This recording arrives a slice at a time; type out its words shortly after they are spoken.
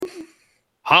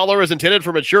Holler is intended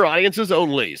for mature audiences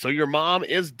only, so your mom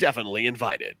is definitely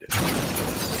invited.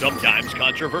 Sometimes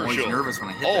controversial,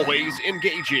 always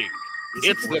engaging.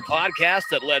 It's the podcast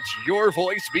that lets your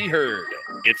voice be heard.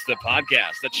 It's the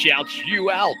podcast that shouts you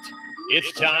out.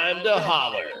 It's time to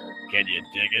holler. Can you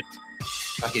dig it?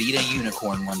 I could eat a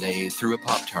unicorn one day through a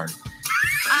Pop-Tart.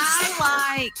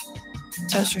 I like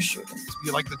toaster strudels.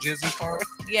 You like the jizzy part?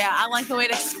 Yeah, I like the way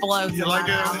it explodes You in like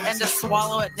my it? mouth. And to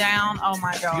swallow it down, oh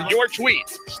my God. Your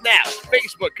tweets, snaps,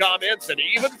 Facebook comments, and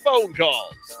even phone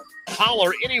calls.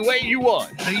 Holler any way you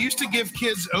want. They used to give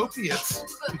kids opiates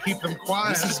to keep them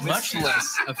quiet. This is much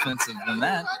less offensive than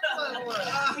that.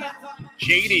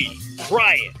 JD,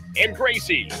 Brian, and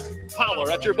Gracie. Holler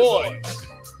at your boys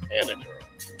and a girl.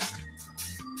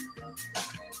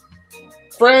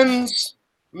 Friends,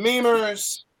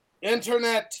 memers,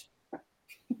 internet,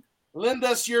 lend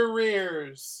us your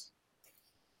rears.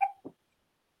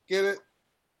 Get it?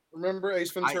 Remember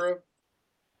Ace Ventura?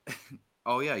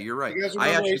 Oh, yeah, you're right. You guys I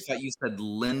remember actually Ace- thought you said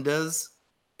Linda's.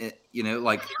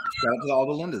 Like, shout out to all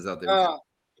the Lindas out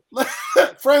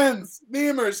there. Friends,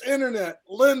 memers, internet,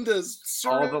 Linda's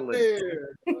All the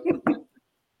rears.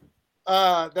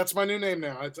 That's my new name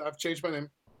now. I've changed my name.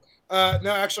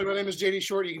 No, actually, my name is JD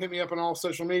Short. You can hit me up on all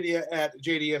social media at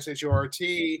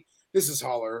JDSHORT. This is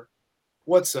Holler.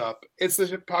 What's up? It's the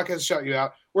podcast to shout you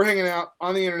out. We're hanging out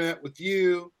on the internet with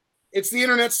you. It's the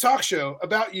internet's talk show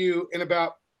about you and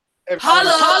about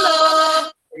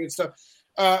Holla! good stuff.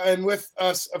 And with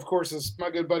us, of course, is my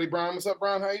good buddy Brian. What's up,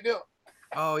 Brian? How you doing?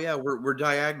 Oh, yeah, we're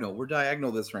diagonal. We're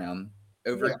diagonal this round.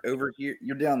 Over here.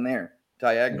 You're down there.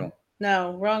 Diagonal.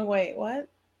 No, wrong way. What?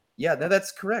 Yeah,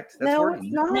 that's correct. That's no, working.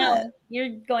 it's not. No, you're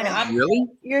going up. Really?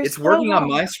 You're It's so working on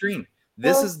wrong. my screen.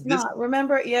 This Well, is it's this. not.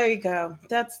 Remember? There you go.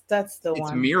 That's the It's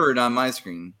one. mirrored on my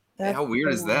screen. That's How weird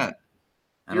the is one. that?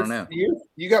 I don't know.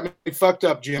 You got me fucked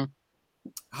up, Jim.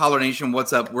 Holler Nation,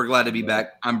 what's up? We're glad to be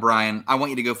back. I'm Brian. I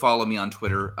want you to go follow me on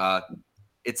Twitter.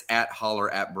 It's at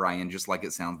holler at Brian, just like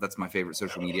it sounds. That's my favorite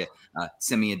social media.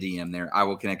 Send me a DM there. I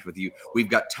will connect with you. We've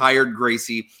got Tired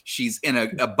Gracie. She's in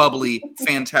a bubbly,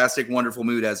 fantastic, wonderful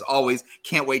mood as always.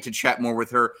 Can't wait to chat more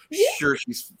with her. Sure,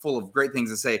 she's full of great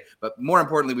things to say. But more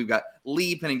importantly, we've got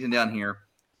Lee Pennington down here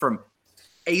from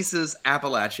Aces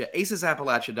Appalachia,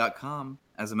 acesappalachia.com,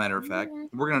 as a matter of fact.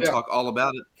 We're going to talk all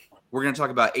about it. We're going to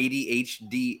talk about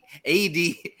ADHD,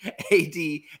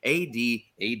 ADHD,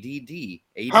 ADHD.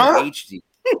 ADHD.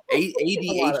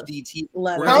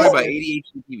 We're going to talk about ADHD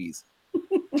TVs.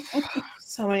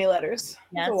 So many letters.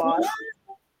 That's a That's lot.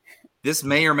 This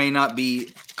may or may not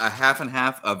be a half and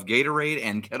half of Gatorade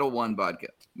and Kettle One vodka.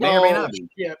 May or may not be.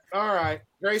 Yeah. All right.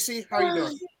 Gracie, how you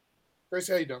doing?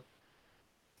 Gracie, how you doing?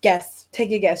 Guess.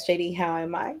 Take a guess, JD. How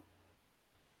am I?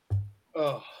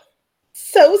 Oh.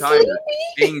 So Tired,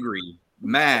 sleepy. angry,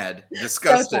 mad,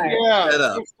 disgusted. tired. Yeah. Fed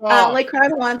up. I only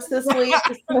cried once this week,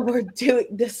 so we're doing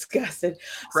disgusted.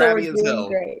 Crabby so as we're doing hell.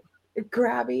 great.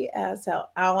 Grabby as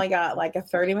hell. I only got like a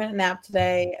 30-minute nap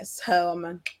today, so I'm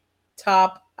on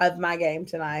top of my game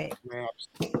tonight.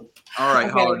 All right,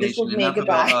 Okay, Holler this Nation, was me. enough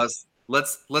about Goodbye. us.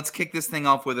 Let's kick this thing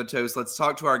off with a toast. Let's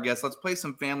talk to our guests. Let's play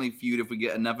some Family Feud if we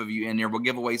get enough of you in here. We'll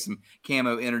give away some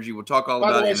camo energy. We'll talk all By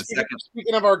the about way, it in a second.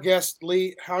 speaking of our guest,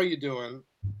 Lee, how are you doing?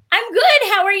 I'm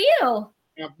good. How are you?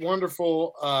 Yeah,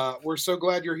 wonderful. We're so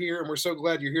glad you're here, and we're so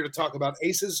glad you're here to talk about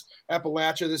Aces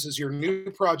Appalachia. This is your new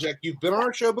project. You've been on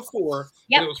our show before,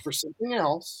 Yep. but it was for something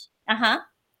else. Uh-huh.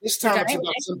 This time it's Okay.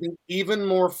 about something even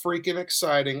more freaking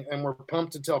exciting, and we're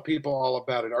pumped to tell people all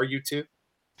about it. Are you too?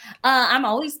 I'm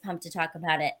always pumped to talk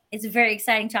about it. It's a very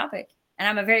exciting topic, and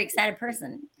I'm a very excited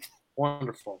person.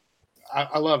 Wonderful.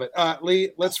 I love it. Lee,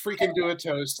 let's freaking do a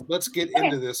toast. Let's get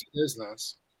into this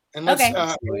business. And let's Okay.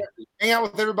 hang out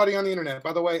with everybody on the internet.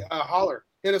 By the way, Holler,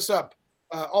 hit us up.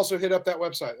 Also hit up that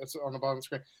website. That's on the bottom of the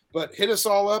screen. But hit us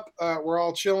all up. We're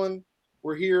all chilling.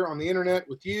 We're here on the internet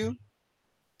with you.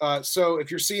 So if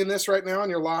you're seeing this right now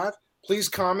and you're live, please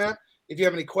comment. If you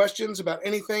have any questions about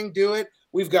anything, do it.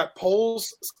 We've got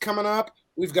polls coming up.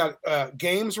 We've got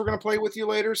games we're going to play with you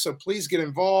later. So please get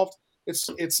involved. It's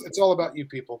all about you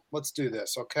people. Let's do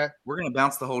this, okay? We're going to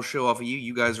bounce the whole show off of you.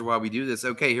 You guys are why we do this.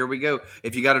 Okay, here we go.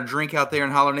 If you got a drink out there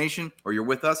in Holler Nation or you're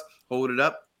with us, hold it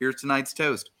up. Here's tonight's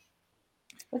toast.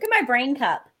 Look at my brain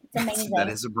cup. It's amazing. That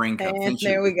is a brain cup. And Thank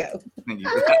there you. we go. Thank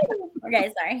you.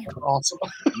 Okay, sorry. Awesome.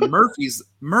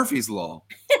 Murphy's Law.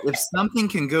 If something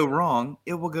can go wrong,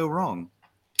 it will go wrong.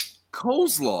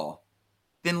 Cole's Law.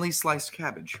 Thinly sliced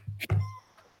cabbage.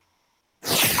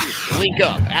 Link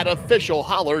up at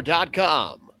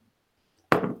officialholler.com.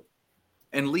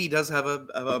 And Lee does have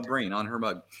a brain on her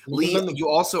mug. Lee, you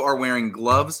also are wearing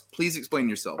gloves. Please explain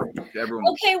yourself to everyone.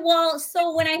 Okay, well,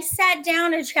 so when I sat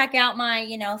down to check out my,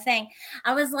 thing,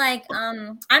 I was like,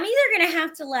 I'm either going to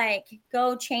have to like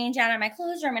go change out of my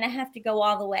clothes or I'm going to have to go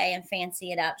all the way and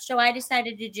fancy it up. So I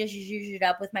decided to just use it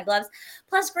up with my gloves.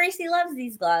 Plus, Gracie loves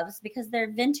these gloves because they're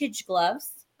vintage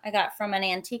gloves I got from an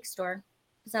antique store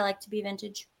because I like to be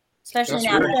vintage, especially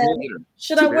now.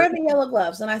 Should I wear the yellow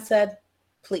gloves? And I said,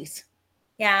 please.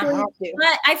 Yeah,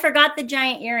 but I forgot the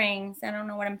giant earrings. I don't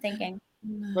know what I'm thinking.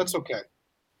 That's okay.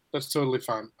 That's totally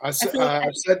fine. I said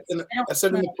in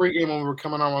the pregame when we were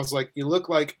coming on, I was like, you look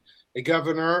like a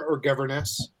governor or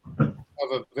governess of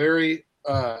a very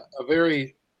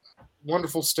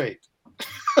wonderful state.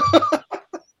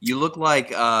 You look like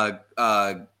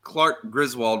Clark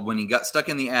Griswold when he got stuck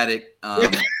in the attic on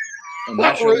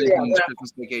National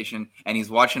Christmas Vacation, and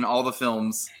he's watching all the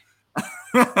films.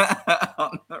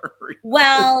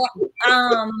 Well,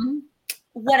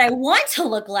 what I want to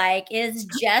look like is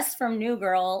Jess from New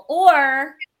Girl,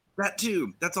 or that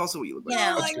too. That's also what you look like.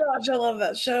 Oh my gosh, I love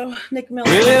that show. Nick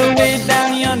Miller. Way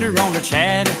down yonder on the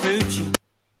Chattahoochee.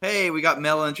 Hey, we got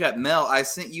Mel in the chat. Mel, I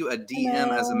sent you a DM.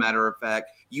 As a matter of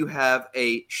fact, you have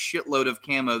a shitload of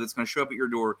camo that's going to show up at your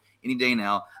door any day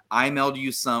now. I mailed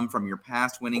you some from your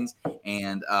past winnings,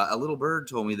 and a little bird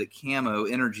told me that Camo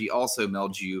Energy also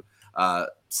mailed you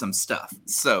some stuff.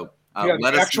 So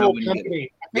let us know when you get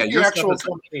it. Your actual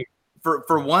company.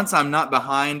 For once, I'm not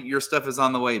behind. Your stuff is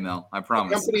on the way, Mel. I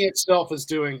promise. The company itself is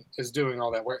doing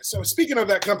all that work. So speaking of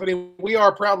that company, we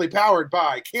are proudly powered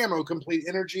by Camo Complete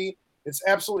Energy. It's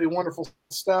absolutely wonderful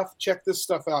stuff. Check this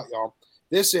stuff out, y'all.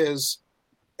 This is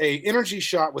a energy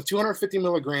shot with 250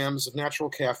 milligrams of natural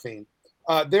caffeine.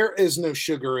 There is no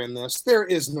sugar in this. There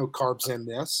is no carbs in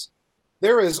this.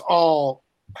 There is all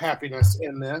happiness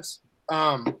in this.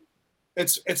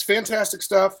 It's fantastic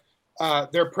stuff.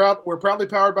 We're proudly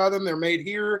powered by them. They're made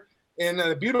here in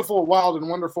beautiful, wild, and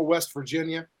wonderful West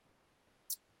Virginia.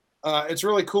 It's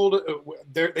really cool.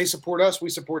 They support us. We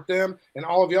support them. And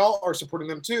all of y'all are supporting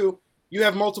them too. You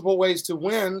have multiple ways to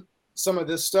win some of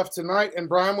this stuff tonight. And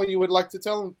Brian, what you would like to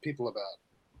tell people about?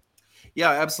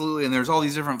 Yeah, absolutely. And there's all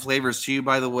these different flavors too,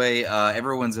 by the way.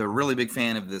 Everyone's a really big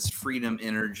fan of this Freedom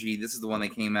Energy. This is the one they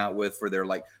came out with for their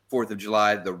 4th of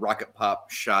July, the Rocket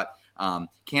Pop shot.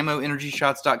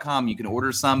 CamoEnergyShots.com. You can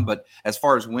order some, but as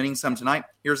far as winning some tonight,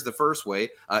 here's the first way.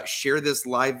 Share this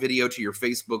live video to your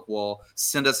Facebook wall.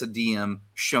 Send us a DM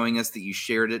showing us that you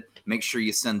shared it. Make sure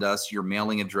you send us your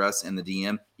mailing address in the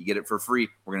DM. You get it for free.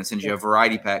 We're going to send you a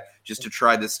variety pack just to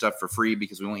try this stuff for free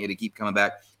because we want you to keep coming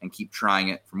back and keep trying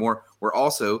it for more. We're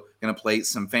also going to play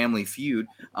some Family Feud.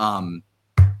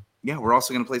 We're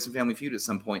also going to play some Family Feud at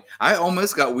some point. I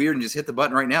almost got weird and just hit the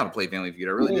button right now to play Family Feud.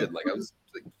 I really did. I was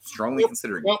strongly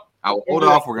considering. I'll hold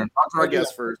off. We're going to talk to our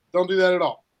guests first. Don't do that at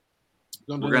all.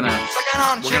 We're going to suck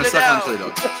on chili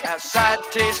dogs.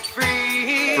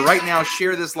 For right now,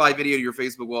 share this live video to your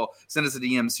Facebook wall. Send us a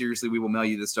DM. Seriously, we will mail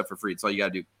you this stuff for free. That's all you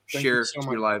got to do. Share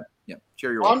your live. Yeah,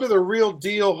 share your. On to the real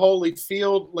deal,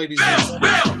 Holyfield, ladies and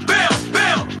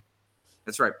gentlemen.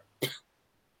 That's right.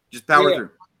 Just power through.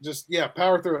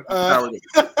 Power through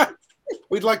it.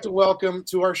 We'd like to welcome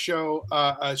to our show.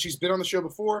 She's been on the show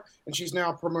before, and she's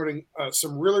now promoting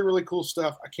some really, really cool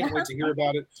stuff. I can't wait to hear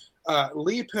about it.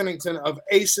 Lee Pennington of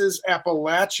Aces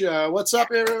Appalachia. What's up,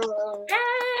 everyone?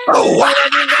 Oh,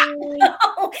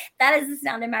 wow. That is the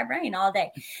sound in my brain all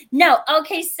day. No,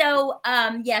 okay, so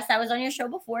yes, I was on your show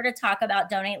before to talk about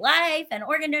Donate Life and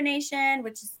organ donation,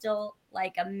 which is still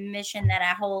like a mission that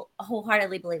I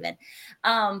wholeheartedly believe in.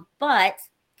 But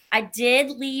I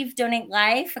did leave Donate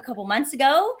Life a couple months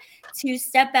ago to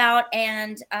step out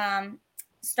and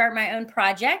start my own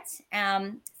project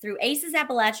through Aces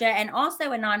Appalachia and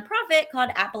also a nonprofit called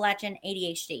Appalachian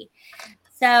ADHD.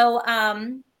 So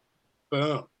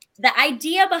the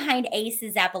idea behind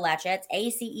Aces Appalachia, it's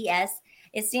ACES,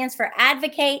 it stands for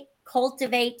Advocate,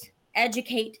 Cultivate,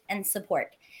 Educate, and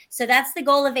Support. So that's the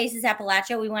goal of Aces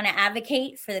Appalachia. We want to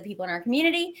advocate for the people in our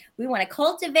community. We want to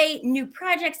cultivate new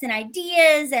projects and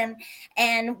ideas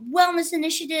and wellness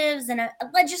initiatives and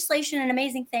legislation and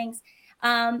amazing things.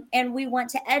 And we want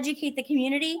to educate the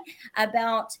community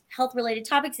about health-related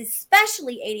topics,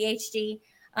 especially ADHD.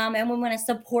 And we want to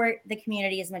support the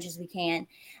community as much as we can.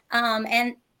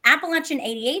 And Appalachian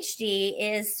ADHD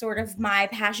is sort of my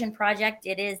passion project.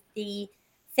 It is the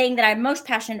thing that I'm most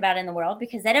passionate about in the world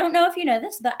because I don't know if you know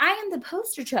this, but I am the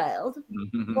poster child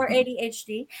for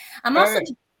ADHD. I'm also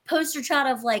the poster child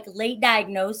of late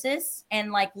diagnosis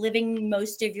and living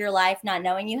most of your life not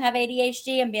knowing you have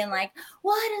ADHD and being like,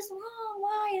 what is wrong?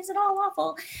 why is it all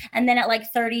awful? And then at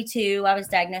like 32, I was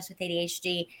diagnosed with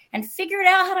ADHD and figured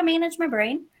out how to manage my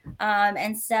brain.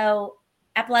 And so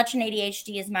Appalachian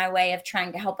ADHD is my way of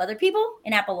trying to help other people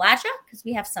in Appalachia, because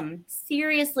we have some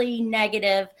seriously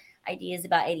negative ideas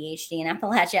about ADHD in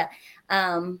Appalachia.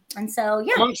 And so,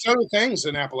 yeah. Amongst other things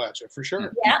in Appalachia, for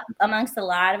sure. Yeah, amongst a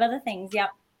lot of other things. Yep.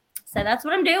 So that's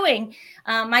what I'm doing.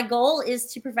 My goal is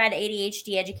to provide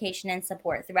ADHD education and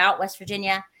support throughout West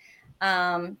Virginia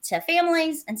to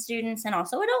families and students and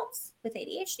also adults with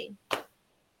ADHD.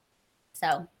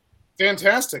 So.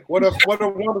 Fantastic. What a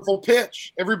wonderful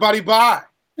pitch. Everybody buy.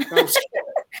 Woo!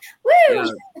 Yeah.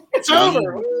 It's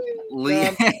over. Lee,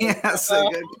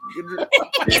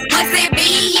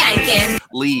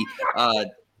 Lee,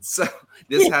 so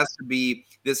this has to be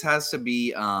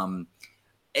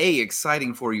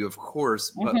exciting for you, of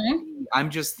course, but I'm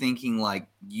just thinking like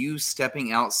you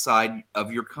stepping outside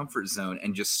of your comfort zone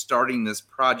and just starting this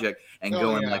project and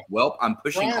going like, well, I'm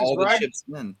pushing all the chips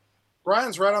in.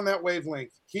 Brian's right on that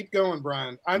wavelength. Keep going,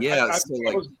 Brian. I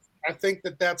think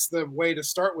that's the way to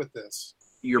start with this.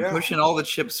 You're pushing all the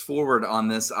chips forward on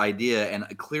this idea,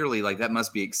 and clearly, like, that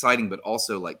must be exciting, but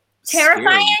also like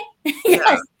terrifying.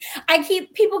 Yes,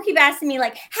 people keep asking me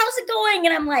like, "How's it going?"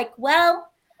 And I'm like,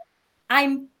 "Well,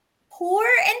 I'm poor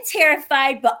and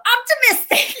terrified, but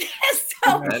optimistic."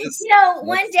 So,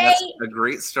 one day, that's a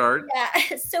great start.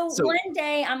 Yeah. So one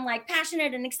day I'm like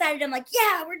passionate and excited. I'm like,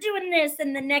 yeah, we're doing this.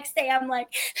 And the next day I'm like,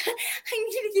 I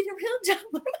need to get a real job.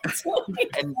 What am I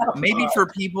doing? And maybe for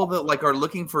people that like are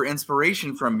looking for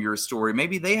inspiration from your story,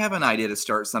 maybe they have an idea to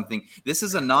start something. This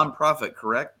is a nonprofit,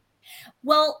 correct?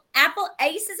 Well,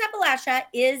 ACES Appalachia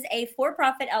is a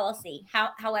for-profit LLC.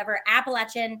 However,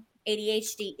 Appalachian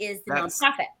ADHD is the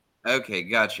nonprofit. Okay,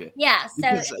 gotcha. Yeah, so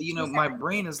because, my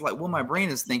brain is like, my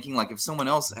brain is thinking like if someone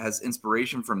else has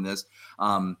inspiration from this,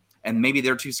 and maybe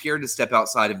they're too scared to step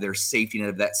outside of their safety net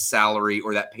of that salary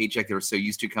or that paycheck they're so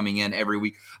used to coming in every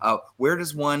week. Where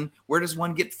does one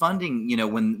get funding?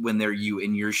 When they're you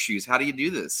in your shoes, how do you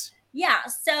do this? Yeah,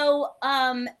 so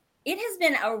it has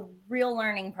been a real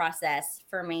learning process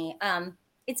for me.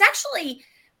 It's actually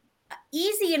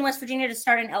easy in West Virginia to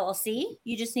start an LLC.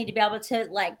 You just need to be able to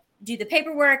like do the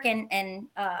paperwork and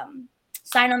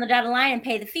sign on the dotted line and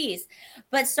pay the fees.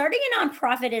 But starting a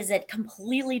nonprofit is a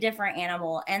completely different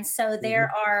animal. And so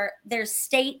there's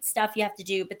state stuff you have to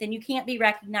do, but then you can't be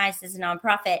recognized as a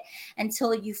nonprofit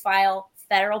until you file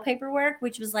federal paperwork,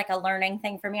 which was like a learning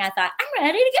thing for me. I thought, I'm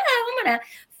ready to go.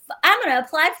 I'm going to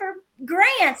apply for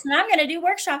grants and I'm going to do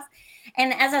workshops.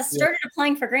 And as I started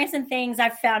applying for grants and things, I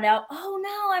found out, oh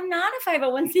no, I'm not a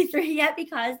 501c3 yet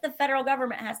because the federal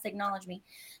government has to acknowledge me.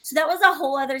 So that was a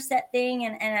whole other set thing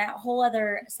and a whole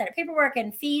other set of paperwork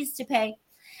and fees to pay.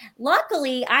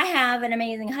 Luckily, I have an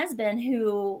amazing husband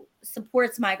who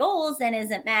supports my goals and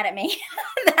isn't mad at me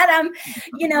that I'm,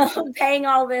 paying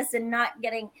all this and not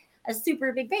getting a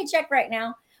super big paycheck right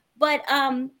now. But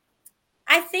I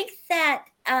think that,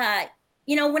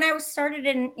 when I was started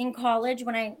in college,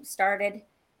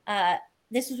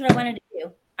 this is what I wanted to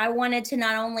do. I wanted to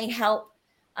not only help,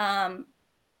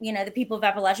 the people of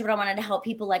Appalachia, but I wanted to help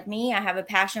people like me. I have a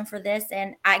passion for this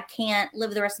and I can't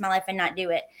live the rest of my life and not do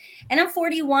it. And I'm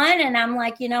 41 and I'm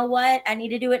like, you know what? I need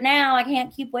to do it now. I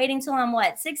can't keep waiting till I'm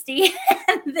 60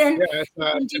 and then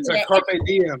it's a carpe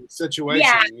diem situation.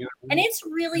 Yeah. And it's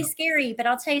really scary, but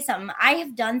I'll tell you something. I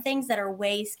have done things that are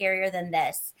way scarier than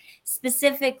this.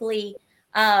 Specifically,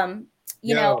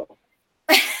 know,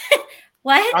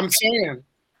 what? I'm saying.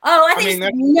 Oh, I think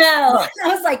no. I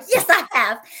was like, yes, I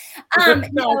have. I'm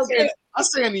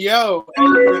saying yo.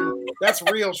 That's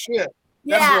real shit.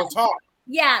 That's real talk.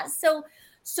 Yeah. So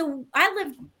I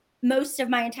lived most of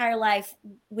my entire life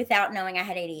without knowing I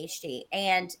had ADHD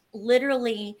and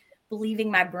literally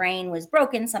believing my brain was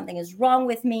broken. Something is wrong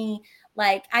with me.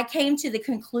 Like I came to the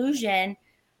conclusion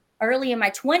early in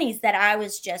my 20s that I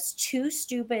was just too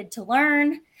stupid to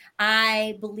learn.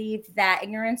 I believed that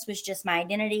ignorance was just my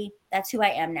identity. That's who I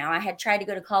am now. I had tried to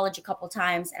go to college a couple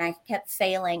times and I kept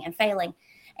failing.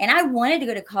 And I wanted to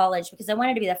go to college because I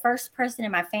wanted to be the first person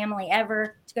in my family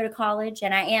ever to go to college.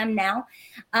 And I am now,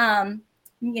 and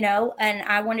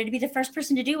I wanted to be the first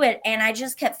person to do it. And I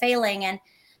just kept failing. And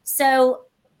so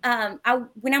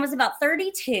when I was about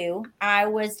 32, I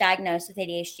was diagnosed with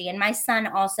ADHD. And my son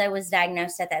also was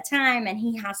diagnosed at that time. And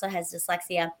he also has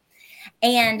dyslexia.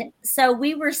 And so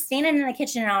we were standing in the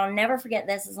kitchen, and I'll never forget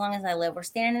this as long as I live. We're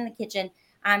standing in the kitchen.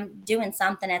 I'm doing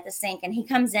something at the sink, and he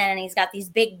comes in, and he's got these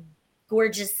big,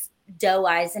 gorgeous doe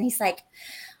eyes. And he's like,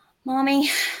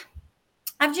 Mommy,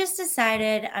 I've just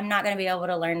decided I'm not going to be able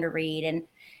to learn to read. And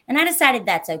I decided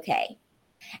that's okay.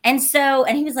 And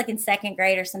he was like in second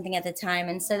grade or something at the time.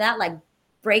 And so that like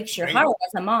breaks your heart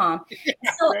as a mom.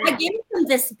 So I gave him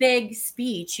this big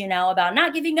speech, about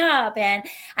not giving up. And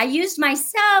I used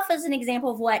myself as an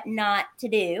example of what not to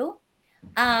do.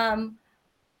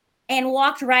 And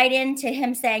walked right into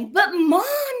him saying, but Mom, now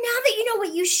that you know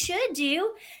what you should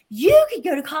do, you could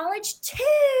go to college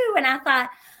too. And I thought,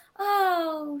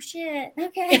 oh shit.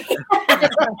 Okay. Take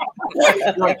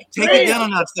it down a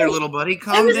notch there, little buddy.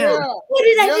 Calm down. What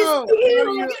did I just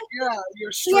do?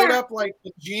 You're straight up like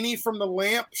the genie from the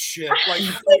lamp shit. Like,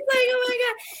 oh my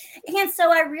God. And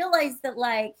so I realized that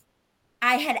like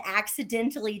I had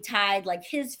accidentally tied like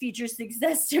his future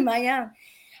success to my own.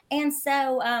 And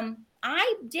so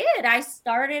I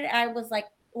was like,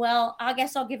 well, I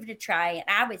guess I'll give it a try. And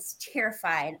I was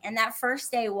terrified. And that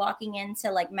first day walking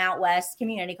into like Mount West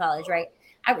Community College, right?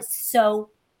 I was so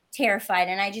terrified.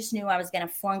 And I just knew I was going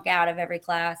to flunk out of every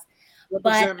class.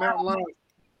 Represent Mountain Lions,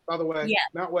 by the way. Yeah.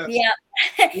 Mount West. Yeah.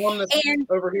 And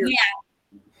over here.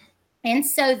 Yeah. And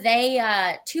so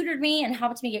they tutored me and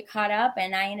helped me get caught up.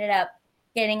 And I ended up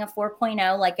getting a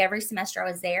 4.0 like every semester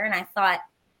I was there. And I thought,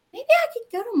 maybe I could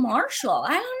go to Marshall.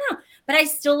 I don't know. But I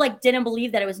still like didn't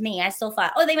believe that it was me. I still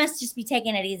thought, oh, they must just be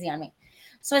taking it easy on me.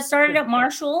 So I started at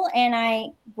Marshall and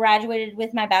I graduated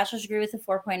with my bachelor's degree with a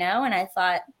 4.0. And I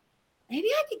thought, maybe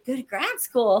I could go to grad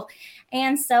school.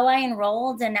 And so I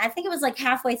enrolled. And I think it was like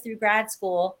halfway through grad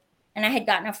school. And I had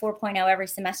gotten a 4.0 every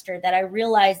semester that I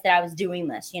realized that I was doing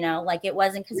this, like it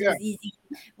wasn't because it was easy.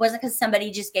 It wasn't because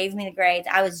somebody just gave me the grades.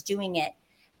 I was doing it.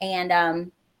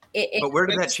 And, but where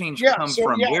did that change come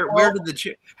from?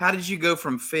 How did you go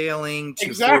from failing to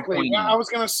exactly? Well, I was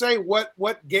going to say what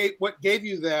gave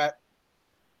you that?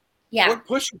 Yeah. What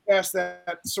pushed you past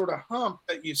that sort of hump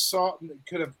that you saw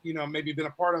could have maybe been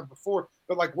a part of before,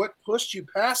 but like what pushed you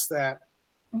past that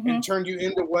and turned you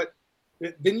into what?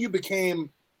 Then you became.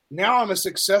 Now I'm a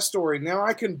success story. Now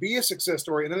I can be a success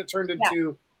story, and then it turned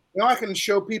into. Now I can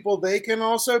show people they can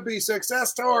also be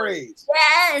success stories.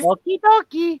 Yes. Okie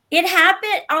dokie. It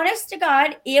happened, honest to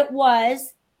God, it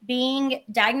was being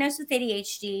diagnosed with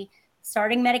ADHD,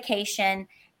 starting medication,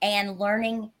 and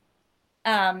learning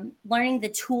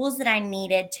the tools that I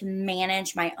needed to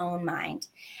manage my own mind.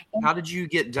 How did you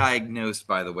get diagnosed,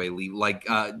 by the way, Lee? Like,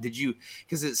 did you,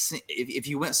 because if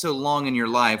you went so long in your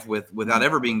life without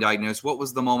ever being diagnosed, what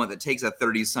was the moment that takes a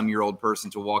 30-some-year-old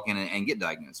person to walk in and get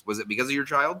diagnosed? Was it because of your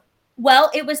child?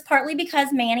 Well, it was partly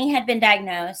because Manny had been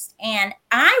diagnosed, and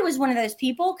I was one of those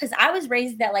people because I was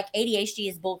raised that like ADHD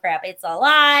is bullcrap. It's a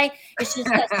lie. It's just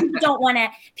because people don't want to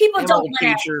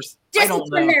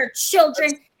discipline their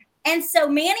children. And so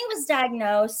Manny was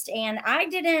diagnosed, and I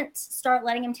didn't start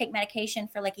letting him take medication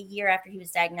for like a year after he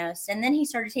was diagnosed. And then he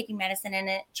started taking medicine, and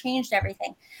it changed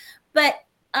everything. But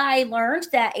I learned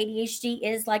that ADHD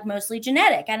is like mostly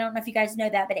genetic. I don't know if you guys know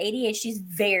that, but ADHD is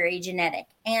very genetic.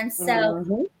 And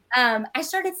so I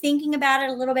started thinking about it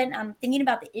a little bit. And I'm thinking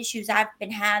about the issues I've been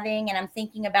having, and I'm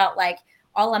thinking about like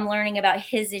all I'm learning about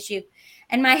his issue.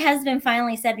 And my husband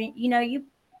finally said, you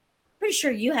pretty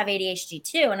sure you have ADHD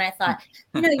too. And I thought,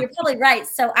 you're probably right.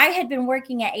 So I had been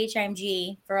working at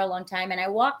HMG for a long time, and I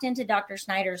walked into Dr.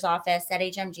 Snyder's office at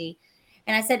HMG,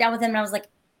 and I sat down with him, and I was like,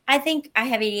 I think I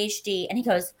have ADHD. And he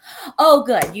goes, oh,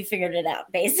 good. You figured it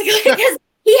out, basically. Because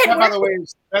he had by the way,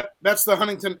 that's the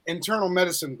Huntington Internal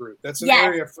Medicine Group. That's an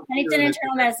area for Huntington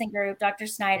Internal Medicine Group, Dr.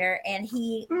 Snyder. And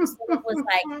he sort of was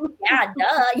like, yeah,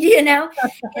 duh,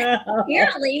 And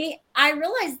apparently, I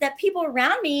realized that people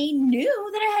around me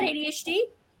knew that I had ADHD,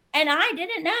 and I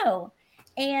didn't know.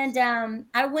 And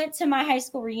I went to my high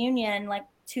school reunion like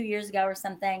 2 years ago or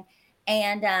something,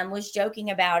 and was joking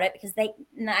about it because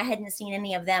I hadn't seen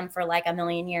any of them for like a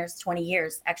million years, 20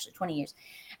 years.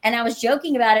 And I was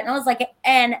joking about it, and I was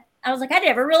like, I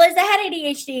never realized I had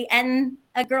ADHD. And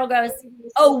a girl goes,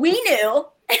 oh, we knew.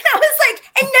 And I was like,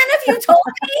 and none of you told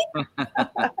me?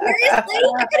 Seriously?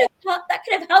 That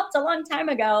could have helped a long time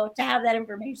ago to have that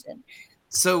information.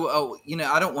 So, you don't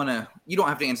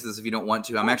have to answer this if you don't want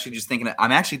to. I'm actually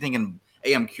thinking,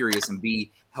 A, I'm curious, and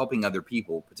B, helping other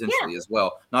people potentially as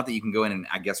well. Not that you can go in and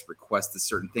I guess request a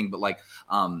certain thing, but like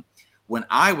when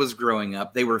I was growing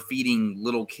up, they were feeding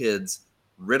little kids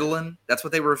Ritalin. That's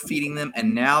what they were feeding them.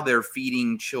 And now they're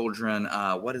feeding children.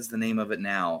 What is the name of it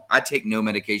now? I take no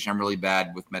medication. I'm really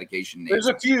bad with medication names. There's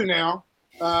a few now.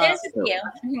 There's a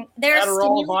few. There's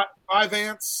Adderall,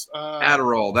 Vyvanse.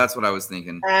 Adderall. That's what I was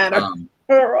thinking. Is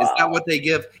that what they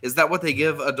give? Is that what they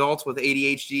give adults with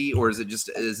ADHD, or is it just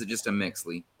a mix,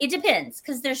 Lee? It depends,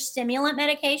 because there's stimulant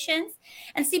medications,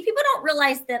 and see, people don't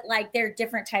realize that like there are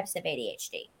different types of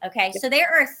ADHD. Okay, so there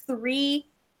are 3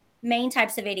 main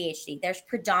types of ADHD. There's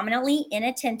predominantly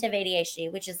inattentive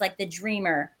ADHD, which is like the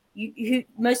dreamer, who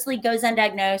mostly goes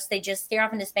undiagnosed. They just stare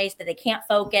off into space, but they can't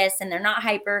focus, and they're not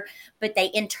hyper, but they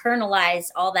internalize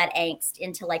all that angst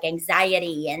into like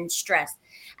anxiety and stress.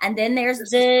 And then there's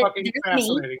This the is fucking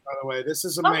fascinating, by the way. This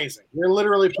is amazing. You're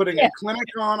literally putting a clinic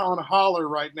on Holler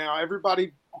right now.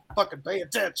 Everybody fucking pay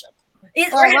attention.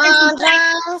 It's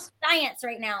science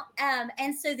right now.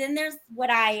 And so then there's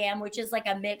what I am, which is like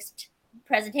a mixed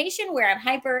presentation where I'm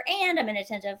hyper and I'm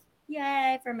inattentive.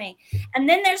 Yay for me. And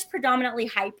then there's predominantly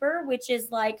hyper, which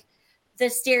is like the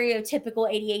stereotypical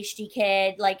ADHD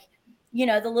kid, like, you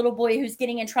know, the little boy who's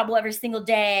getting in trouble every single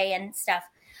day and stuff.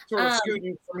 Sort of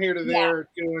scooting from here to there,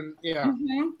 doing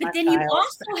But then you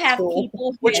also have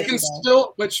people which can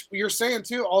still, which you're saying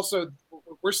too. Also,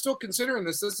 we're still considering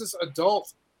this. This is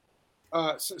adult.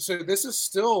 So this is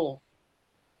still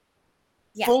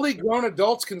fully grown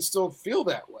adults can still feel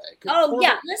that way.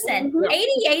 Listen,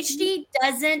 ADHD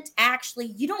doesn't actually.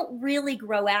 You don't really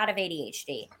grow out of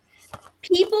ADHD.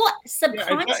 People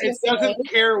subconsciously. It doesn't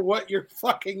care what you're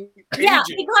fucking.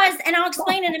 Because, and I'll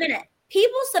explain in a minute.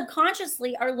 People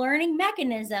subconsciously are learning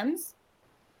mechanisms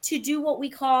to do what we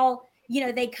call, you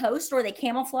know, they coast or they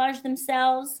camouflage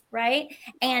themselves, right?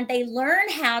 And they learn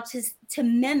how to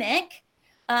mimic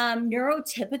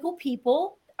neurotypical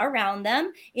people around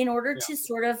them in order to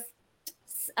sort of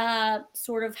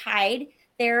hide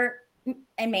their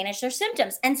and manage their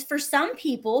symptoms. And for some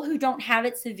people who don't have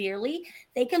it severely,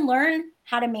 they can learn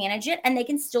how to manage it and they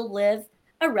can still live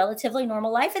a relatively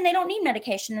normal life and they don't need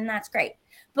medication, and that's great.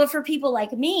 But for people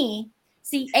like me,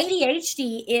 see,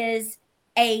 ADHD is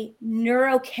a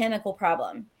neurochemical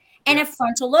problem and a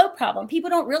frontal lobe problem. People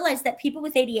don't realize that people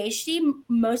with ADHD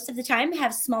most of the time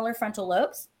have smaller frontal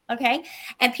lobes, okay?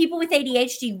 And people with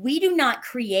ADHD, we do not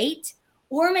create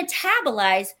or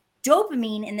metabolize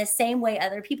dopamine in the same way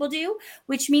other people do,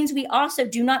 which means we also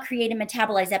do not create and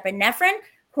metabolize epinephrine,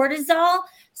 cortisol,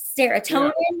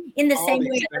 serotonin in the same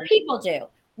way other people do,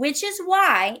 which is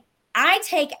why I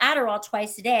take Adderall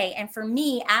twice a day. And for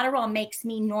me, Adderall makes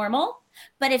me normal.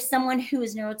 But if someone who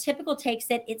is neurotypical takes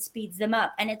it, it speeds them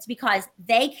up. And it's because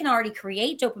they can already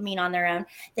create dopamine on their own.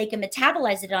 They can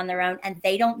metabolize it on their own, and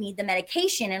they don't need the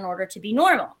medication in order to be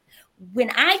normal. When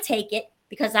I take it,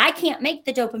 because I can't make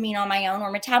the dopamine on my own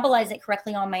or metabolize it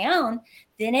correctly on my own,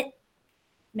 then it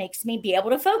makes me be able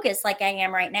to focus like I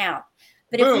am right now.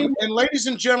 But boom. And ladies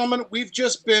and gentlemen, we've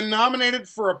just been nominated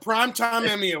for a Primetime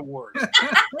Emmy Award.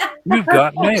 You've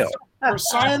got mail. For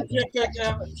scientific,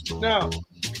 no,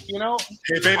 you know.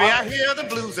 Hey, baby, I hear the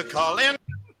blues are calling.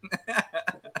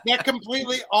 That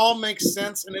completely all makes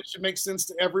sense, and it should make sense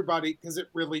to everybody because it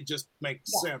really just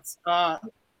makes sense.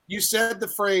 You said the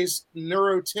phrase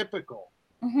neurotypical.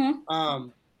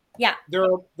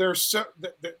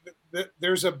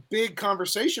 There's a big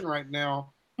conversation right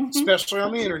now, especially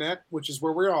on the internet, which is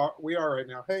where we are right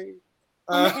now. Hey,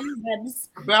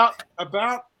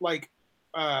 about like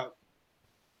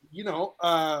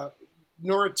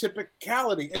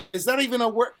neurotypicality. Is that even a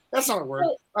word? That's not a word.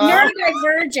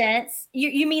 Neurodivergence.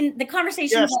 You mean the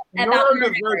conversation about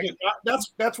neurodivergent?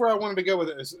 That's where I wanted to go with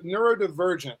it. Is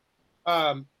neurodivergent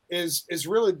is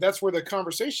really, that's where the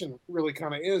conversation really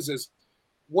kind of is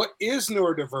what is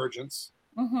neurodivergence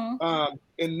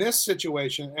in this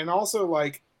situation, and also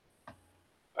like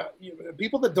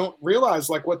people that don't realize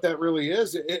like what that really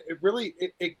is.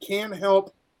 It can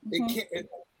help.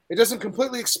 It doesn't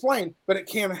completely explain, but it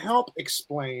can help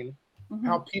explain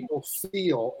how people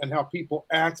feel and how people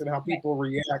act and how people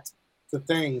react to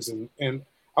things. And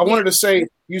I wanted to say,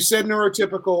 you said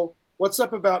neurotypical. What's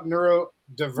up about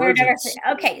neurodivergence?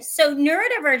 Okay, so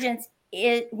neurodivergence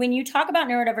is, when you talk about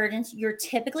neurodivergence, you're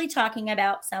typically talking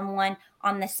about someone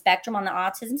on the spectrum, on the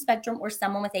autism spectrum, or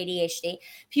someone with ADHD.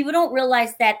 People don't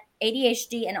realize that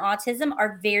ADHD and autism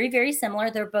are very, very similar.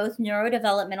 They're both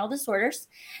neurodevelopmental disorders.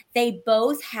 They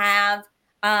both have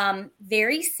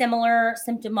very similar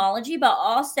symptomology, but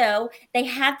also they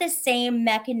have the same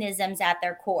mechanisms at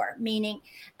their core, meaning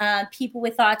people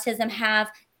with autism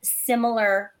have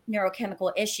similar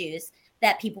neurochemical issues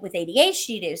that people with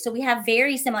ADHD do. So we have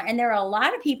very similar, and there are a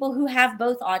lot of people who have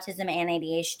both autism and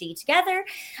ADHD together.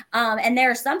 And there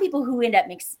are some people who end up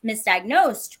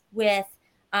misdiagnosed with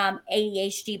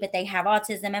ADHD, but they have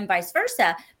autism, and vice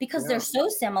versa, because they're so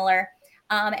similar.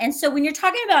 And so when you're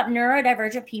talking about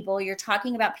neurodivergent people, you're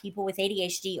talking about people with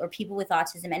ADHD or people with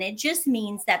autism. And it just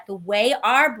means that the way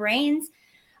our brains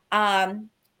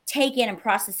take in and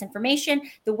process information,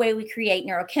 the way we create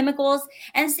neurochemicals.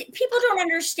 And people don't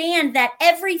understand that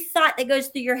every thought that goes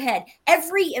through your head,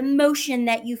 every emotion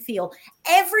that you feel,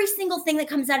 every single thing that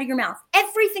comes out of your mouth,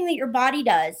 everything that your body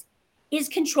does is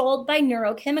controlled by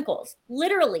neurochemicals.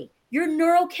 Literally, your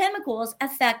neurochemicals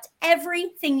affect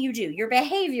everything you do, your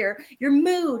behavior, your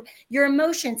mood, your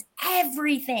emotions,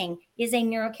 everything is a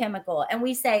neurochemical. And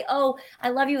we say, oh, I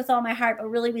love you with all my heart, but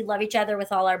really we love each other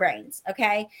with all our brains.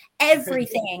 Okay.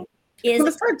 Everything is. I'm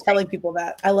going to start telling people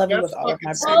that. I love you with all of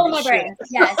my brains. Oh, my brains.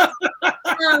 Yes.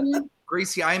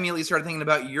 Gracie, I immediately started thinking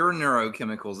about your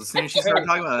neurochemicals. As soon as she started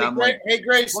talking about it, I'm like, hey,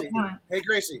 Gracie. Hey,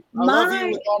 Gracie. I love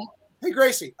you with all. Hey,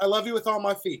 Gracie. I love you with all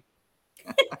my feet.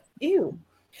 Ew.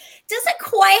 Doesn't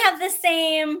quite have the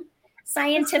same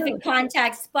scientific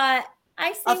context, but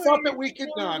I thought that we could.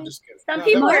 No, I'm just kidding. Some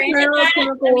people are into that. I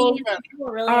mean, Neurochemicals people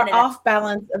are really are into off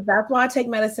balance. That's why I take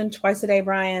medicine twice a day,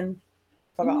 Brian.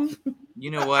 Fuck off. you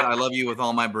know what? I love you with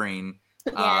all my brain.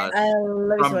 I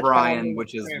love you so From much, Brian,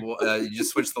 which is you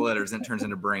just switch the letters and it turns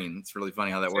into brain. It's really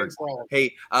funny how that works.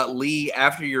 Hey, Lee,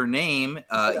 after your name,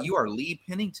 you are Lee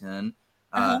Pennington,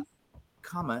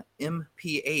 comma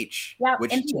MPH,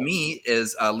 which MPH. to me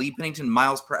is Lee Pennington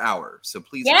miles per hour. So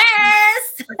please.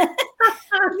 Yes.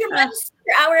 You're miles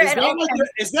per hour Is at that, all like times.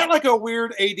 is that like a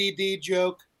weird ADD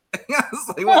joke?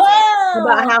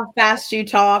 About how fast you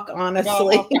talk,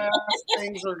 honestly.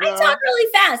 Things are I going. talk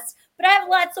really fast, but I have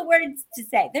lots of words to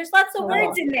say. There's lots of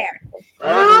words in there. You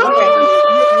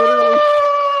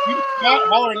got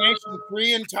Holler Nation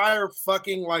 3 entire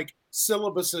fucking like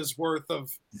syllabuses worth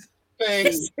of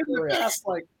things in the past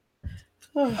like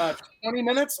 20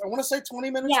 minutes. I want to say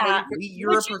 20 minutes. Yeah. maybe.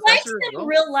 You're Would a you like professor as some well?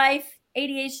 real life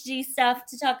ADHD stuff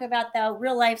to talk about, though?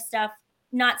 Real life stuff,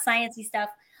 not sciencey stuff.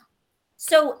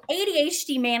 So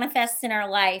ADHD manifests in our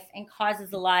life and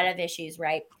causes a lot of issues,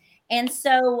 right? And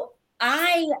so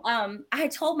I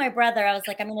told my brother, I was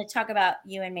like, I'm going to talk about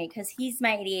you and me because he's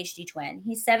my ADHD twin.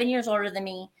 He's 7 years older than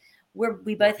me.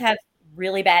 We both have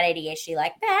really bad ADHD,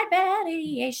 like bad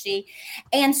ADHD.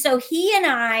 And so he and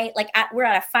I, we're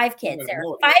out of 5 kids. There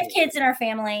are 5 kids in our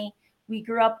family. We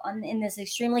grew up in this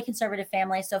extremely conservative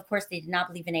family. So, of course, they did not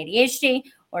believe in ADHD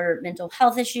or mental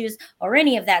health issues or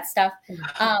any of that stuff.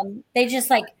 They just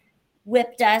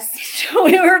whipped us so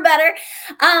we were better,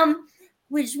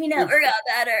 which we never got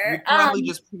better.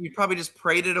 You probably just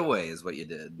prayed it away is what you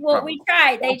did. Well, probably. we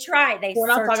tried. They tried. We're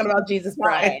not talking about Jesus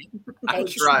Christ. I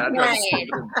tried.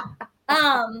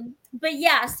 But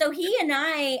yeah, so he and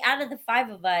I, out of the 5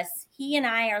 of us, he and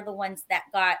I are the ones that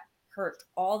got hurt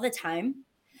all the time.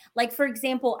 Like, for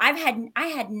example, I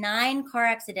had 9 car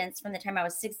accidents from the time I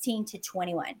was 16 to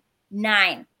 21.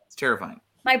 9. It's terrifying.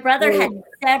 My brother had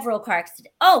several car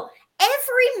accidents. Oh,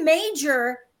 every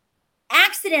major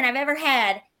accident I've ever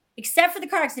had, except for the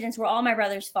car accidents, were all my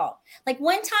brother's fault. Like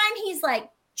one time he's like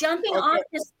jumping off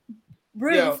this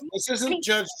roof. Yo, this isn't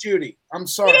Judge Judy. I'm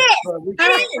sorry.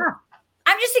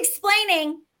 I'm just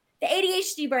explaining the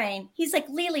ADHD brain. He's like,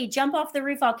 Lily, jump off the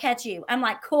roof. I'll catch you. I'm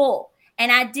like, cool.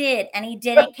 And I did. And he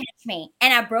didn't catch me.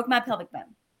 And I broke my pelvic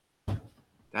bone.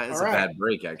 That is a bad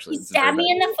break, actually. He stabbed me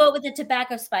in the foot with a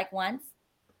tobacco spike once.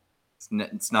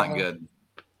 It's not good.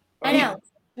 I know.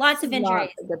 Lots of injuries.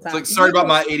 It's like, sorry about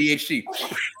my ADHD.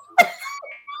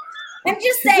 I'm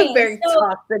just saying. It's a very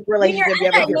toxic relationship. You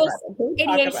ever hear about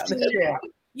it? ADHD,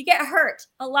 you get hurt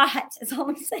a lot, is all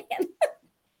I'm saying.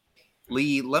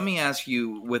 Lee, let me ask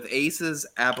you, with Aces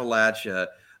Appalachia,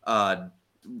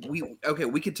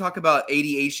 we could talk about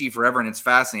ADHD forever, and it's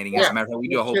fascinating. As a matter of fact, we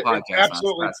do a whole podcast. It's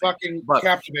absolutely fucking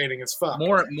captivating as fuck.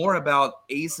 More about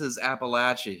Aces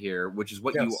Appalachia here, which is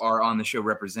what you are on the show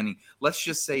representing. Let's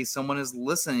just say someone is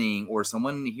listening, or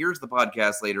someone hears the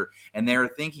podcast later, and they're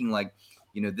thinking like,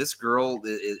 this girl,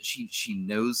 she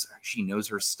knows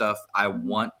her stuff. I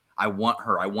want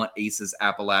her. I want Aces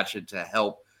Appalachia to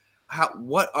help.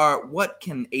 What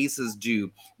can ACEs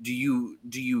do? Do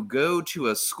you go to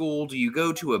a school? Do you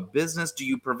go to a business? Do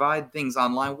you provide things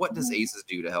online? What does ACEs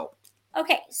do to help?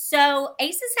 Okay, so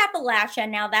Aces Appalachia,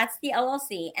 now that's the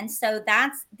LLC. And so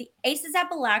that's the Aces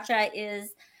Appalachia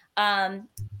is,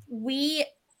 we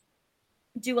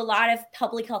do a lot of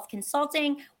public health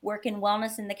consulting, work in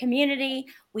wellness in the community.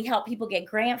 We help people get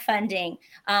grant funding.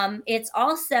 It's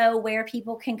also where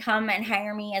people can come and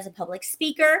hire me as a public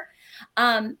speaker.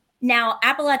 Now,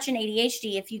 Appalachian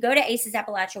ADHD, if you go to Aces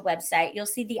Appalachia website, you'll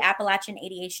see the Appalachian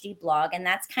ADHD blog. And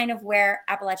that's kind of where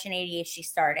Appalachian ADHD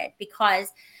started, because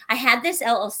I had this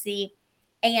LLC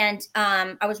and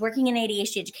I was working in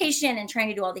ADHD education and trying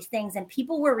to do all these things. And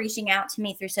people were reaching out to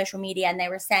me through social media and they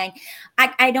were saying,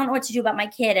 I don't know what to do about my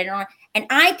kid. And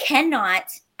I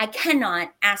cannot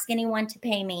ask anyone to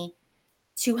pay me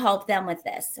to help them with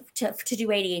this, to do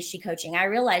ADHD coaching. I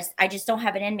realized I just don't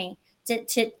have it in me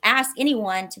to ask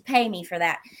anyone to pay me for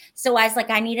that. So I was like,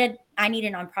 I need a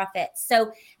nonprofit.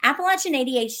 So Appalachian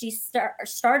ADHD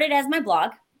started as my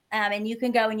blog. And you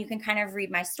can go and you can kind of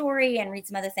read my story and read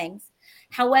some other things.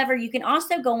 However, you can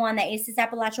also go on the ACES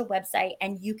Appalachia website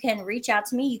and you can reach out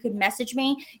to me. You could message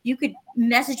me. You could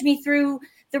message me through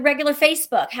the regular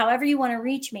Facebook, however you want to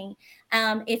reach me.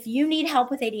 If you need help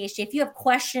with ADHD, if you have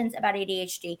questions about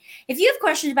ADHD,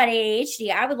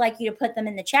 I would like you to put them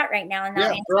in the chat right now. And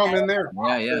throw them in there.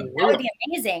 Yeah. That would be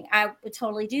amazing. I would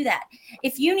totally do that.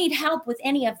 If you need help with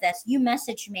any of this, you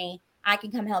message me. I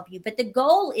can come help you. But the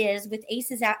goal is with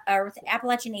ACES or with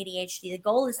Appalachian ADHD, the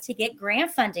goal is to get grant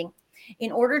funding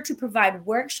in order to provide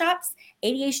workshops,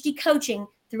 ADHD coaching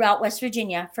throughout West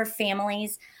Virginia for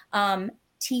families,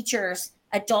 teachers,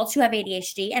 adults who have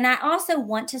ADHD. And I also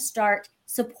want to start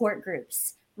support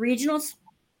groups, regional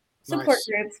support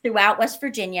groups throughout West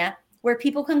Virginia, where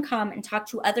people can come and talk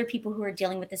to other people who are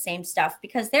dealing with the same stuff,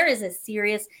 because there is a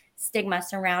serious stigma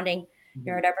surrounding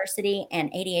neurodiversity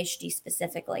and ADHD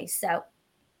specifically. So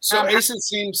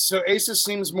ACES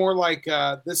seems more like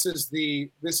this is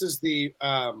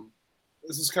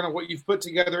kind of what you've put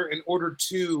together in order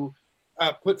to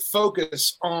put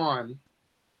focus on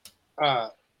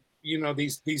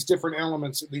these different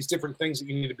elements, these different things that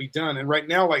you need to be done. And right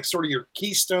now, like sort of your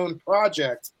keystone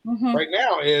project right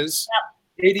now is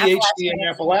ADHD in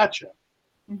Appalachia.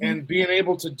 And being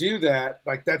able to do that,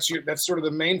 like that's sort of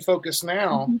the main focus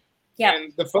now.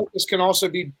 And the focus can also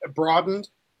be broadened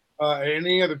at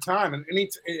any other time. And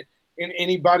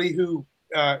anybody who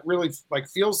really like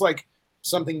feels like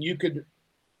something you could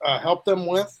help them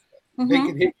with, they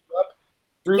can hit you up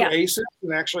through ACES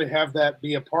and actually have that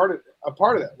be a part of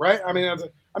that, right? I mean, I'm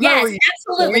not really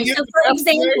absolutely. So for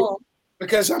example,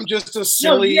 because I'm just a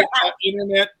silly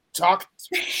internet talk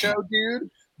show dude,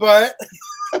 but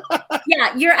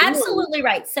yeah, you're absolutely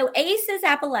right. So ACES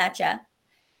Appalachia.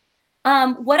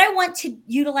 What I want to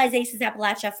utilize ACES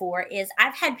Appalachia for is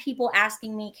I've had people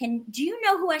asking me, do you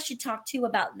know who I should talk to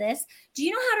about this? Do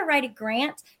you know how to write a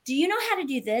grant? Do you know how to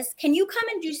do this? Can you come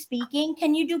and do speaking?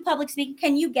 Can you do public speaking?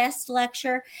 Can you guest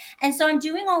lecture? And so I'm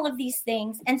doing all of these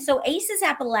things. And so ACES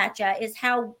Appalachia is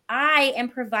how I am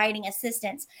providing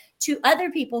assistance to other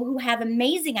people who have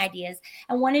amazing ideas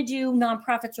and want to do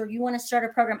nonprofits, or you want to start a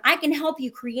program. I can help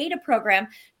you create a program,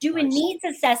 do a needs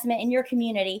assessment in your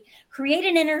community, create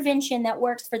an intervention that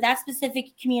works for that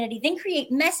specific community, then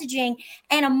create messaging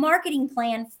and a marketing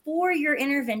plan for your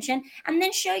intervention, and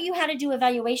then show you how to do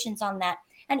evaluations on that,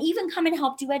 and even come and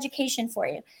help do education for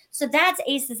you. So that's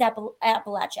ACES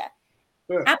Appalachia.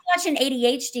 Appalachian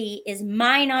ADHD is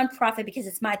my nonprofit because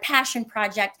it's my passion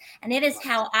project, and it is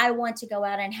how I want to go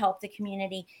out and help the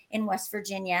community in West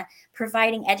Virginia,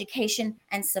 providing education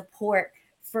and support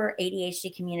for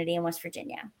ADHD community in West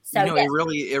Virginia. So it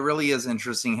really is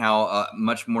interesting how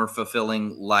much more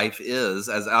fulfilling life is.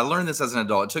 As I learned this as an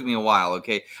adult, it took me a while.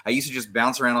 Okay, I used to just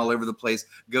bounce around all over the place,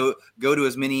 go to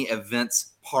as many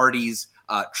events, parties,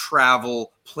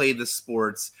 travel, play the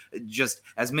sports, just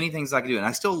as many things I could do. And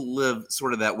I still live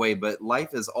sort of that way, but life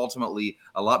is ultimately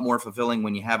a lot more fulfilling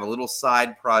when you have a little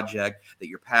side project that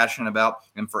you're passionate about.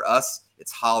 And for us,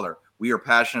 it's Holler. We are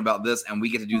passionate about this, and we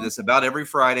get to do this about every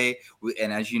Friday.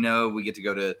 And as you know, we get to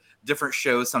go to different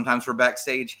shows. Sometimes we're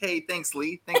backstage. Hey, thanks,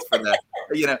 Lee. Thanks for that.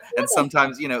 And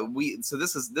sometimes, so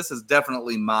this is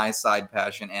definitely my side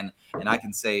passion. And I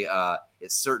can say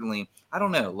it's certainly, I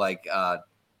don't know, like,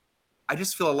 I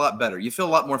just feel a lot better. You feel a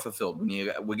lot more fulfilled when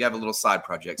we have a little side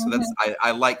project. So I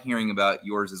like hearing about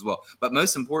yours as well. But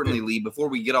most importantly, Lee, before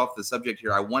we get off the subject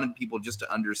here, I wanted people just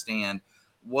to understand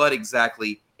what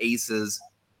exactly ACES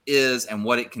is and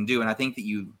what it can do. And I think that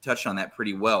you touched on that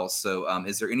pretty well. So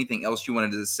is there anything else you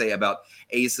wanted to say about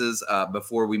ACES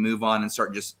before we move on and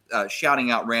start just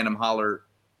shouting out random Holler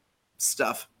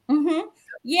stuff?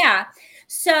 Yeah.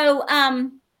 So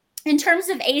in terms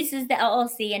of ACES, the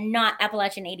LLC, and not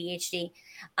Appalachian ADHD,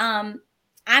 I'm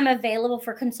available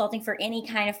for consulting for any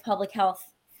kind of public health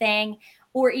thing,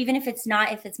 or even if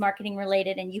it's marketing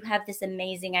related and you have this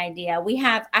amazing idea.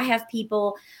 I have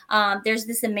people, there's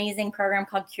this amazing program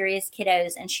called Curious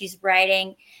Kiddos, and she's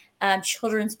writing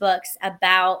children's books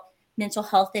about mental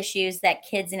health issues that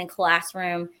kids in a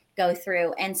classroom go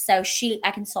through. And so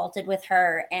I consulted with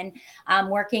her, and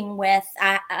working with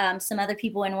some other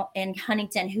people in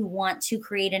Huntington who want to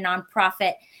create a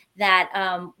nonprofit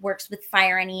that works with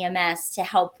fire and EMS to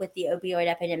help with the opioid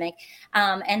epidemic.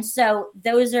 And so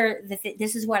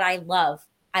this is what I love.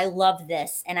 I love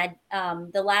this. And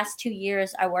the last 2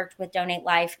 years I worked with Donate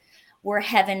Life were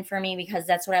heaven for me, because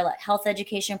that's what I love. Health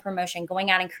education, promotion, going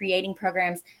out and creating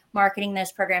programs, marketing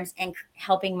those programs, and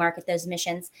helping market those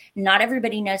missions. Not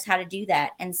everybody knows how to do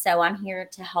that. And so I'm here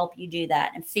to help you do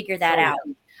that and figure that out.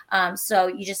 So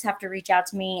you just have to reach out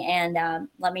to me and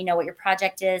let me know what your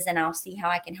project is, and I'll see how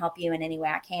I can help you in any way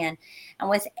I can. And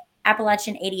with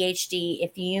Appalachian ADHD,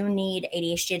 if you need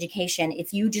ADHD education,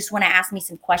 if you just want to ask me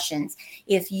some questions,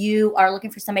 if you are looking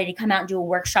for somebody to come out and do a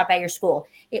workshop at your school,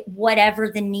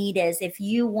 whatever the need is, if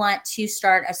you want to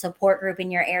start a support group in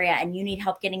your area and you need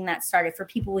help getting that started for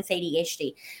people with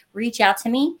ADHD, reach out to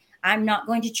me. I'm not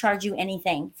going to charge you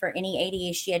anything for any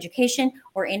ADHD education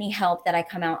or any help that I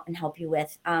come out and help you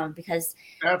with, because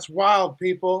that's wild,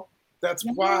 people. That's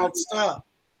wild stuff.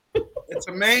 It's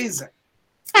amazing.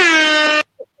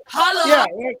 Hello.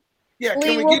 Yeah.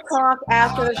 We will talk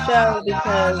after the show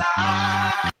because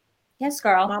yes,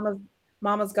 girl.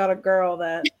 Mama's got a girl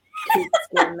that keeps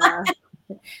getting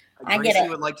I get it.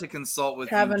 Would like to consult with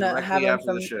having you directly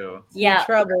after the show.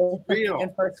 Trouble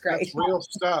in first grade. That's real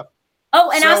stuff. Oh,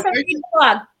 and also read the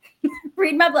blog.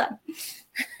 Read my blog.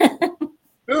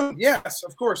 Boom. Yes,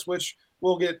 of course. Which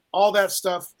we'll get all that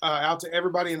stuff out to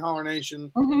everybody in Holler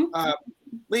Nation.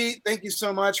 Lee, thank you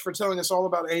so much for telling us all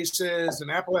about ACEs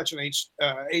and Appalachian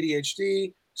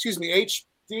ADHD. Excuse me,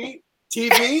 HD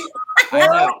TV. I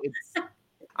know.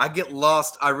 I get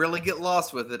lost. I really get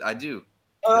lost with it. I do.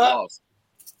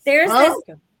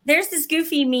 There's this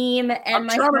goofy meme, and I'm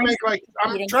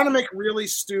trying to make really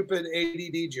stupid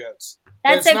ADD jokes.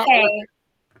 That's okay.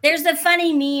 There's a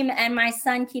funny meme, and my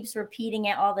son keeps repeating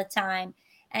it all the time,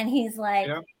 and he's like,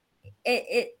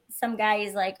 some guy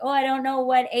is like, oh, I don't know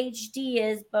what HD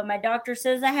is, but my doctor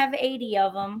says I have 80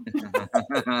 of them.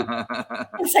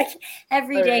 It's like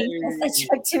every day he says that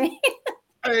joke to me.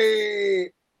 Hey,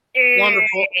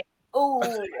 wonderful.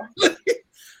 Oh.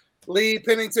 Lee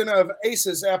Pennington of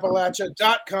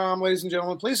AcesAppalachia.com, ladies and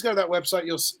gentlemen. Please go to that website.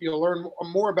 You'll learn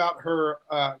more about her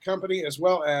company as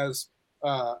well as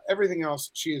everything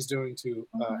else she is doing to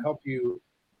help you.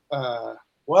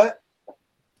 What?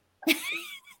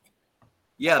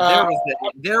 Yeah,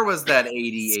 there was that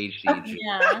ADHD.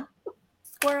 Yeah.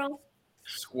 Squirrel.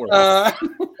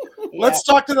 Let's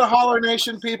talk to the Holler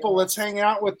Nation people. Let's hang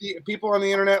out with the people on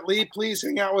the internet. Lee, please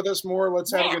hang out with us more.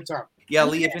 Let's have a good time. Yeah,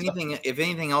 Lee, if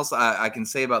anything else I can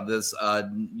say about this,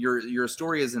 your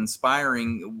story is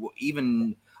inspiring.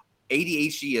 Even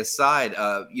ADHD aside,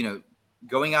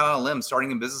 going out on a limb,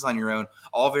 starting a business on your own,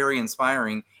 all very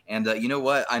inspiring. And you know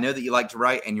what? I know that you like to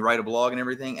write and you write a blog and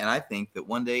everything. And I think that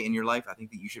one day in your life, I think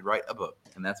that you should write a book.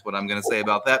 And that's what I'm going to say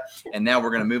about that. And now we're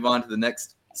going to move on to the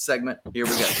next segment. Here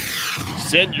we go.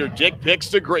 Send your dick pics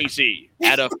to Gracie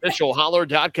at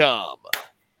officialholler.com.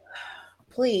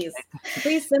 Please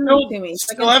send them to me.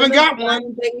 Still haven't got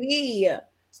one. Baby.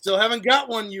 Still haven't got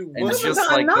one. You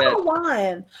just like that.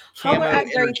 One. Holler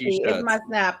at Gracie is my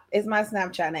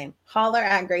Snapchat name. Holler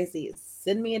at Gracie.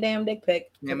 Send me a damn dick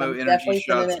pic.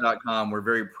 CamoEnergyShots.com. We're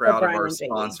very proud of our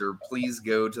sponsor. Please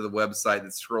go to the website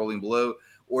that's scrolling below.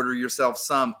 Order yourself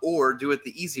some, or do it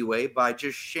the easy way by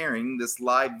just sharing this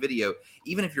live video.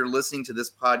 Even if you're listening to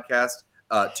this podcast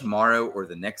tomorrow or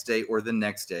the next day or the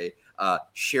next day,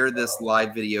 share this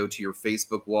live video to your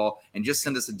Facebook wall and just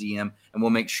send us a DM, and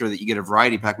we'll make sure that you get a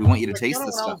variety pack. We want you to taste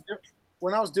this stuff.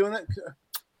 When I was doing it,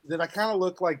 did I kind of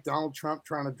look like Donald Trump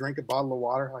trying to drink a bottle of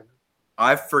water?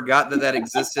 I forgot that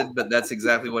existed, but that's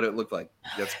exactly what it looked like.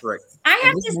 That's correct. I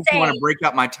have to say, I want to break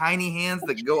out my tiny hands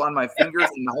that go on my fingers.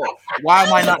 Why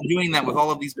am I not doing that with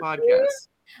all of these podcasts?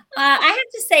 I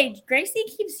have to say, Gracie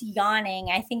keeps yawning.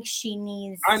 I think she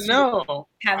needs. I know.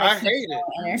 I hate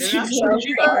it. She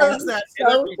does that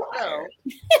every show.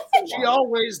 She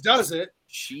always does it.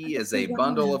 She is a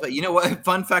bundle of it. You know what?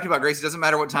 Fun fact about Gracie: doesn't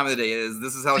matter what time of the day it is.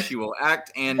 This is how she will act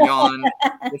and yawn.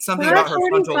 It's something about her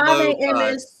frontal lobe. It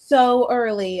is so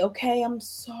early. Okay, I'm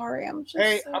sorry. I'm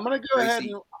gonna go ahead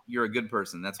and. You're a good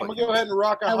person. That's what I'm gonna go ahead and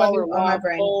rock a Holler live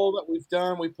poll that we've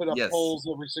done. We put up polls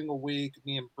every single week.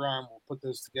 Me and Brian will put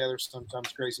those together.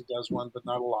 Sometimes Gracie does one, but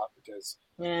not a lot because.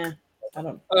 Yeah, I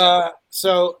don't.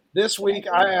 So this week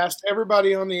I asked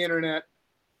everybody on the internet,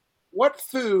 what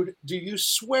food do you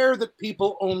swear that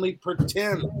people only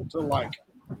pretend to like?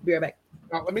 Be right back.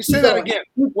 Now, let me say that again.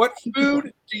 What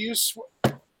food do you swear?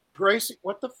 Gracie,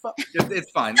 what the fuck?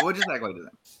 It's fine. We'll just act like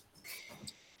that.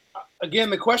 Again,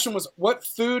 the question was, what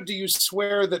food do you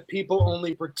swear that people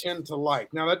only pretend to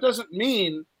like? Now, that doesn't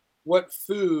mean what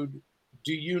food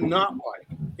do you not like.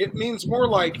 It means more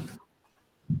like,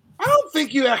 I don't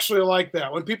think you actually like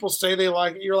that. When people say they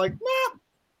like it, you're like, nah,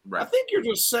 right. I think you're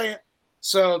just saying.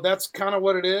 So that's kind of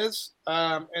what it is.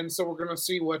 And so we're going to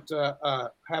see what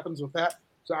happens with that.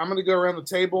 So I'm going to go around the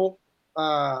table.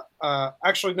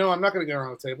 Actually, no, I'm not going to go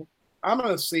around the table. I'm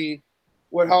going to see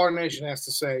what Holler Nation has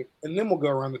to say, and then we'll go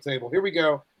around the table. Here we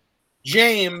go.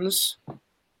 James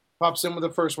pops in with the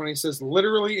first one. He says,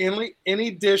 literally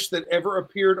any dish that ever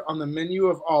appeared on the menu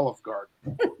of Olive Garden.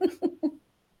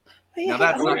 Now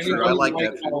that's not true. I like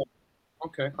that.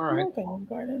 Okay, all right.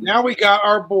 Now we got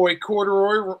our boy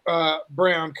Corduroy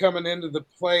Brown coming into the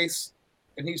place,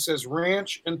 and he says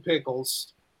ranch and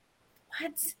pickles.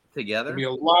 What? Together?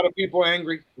 There'll be a lot of people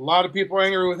angry. A lot of people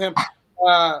angry with him.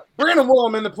 Brandon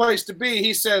Willem in the place to be.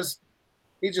 He says,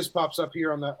 he just pops up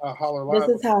here on the Holler Live.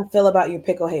 This is how I feel about you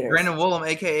pickle haters. Brandon Willem,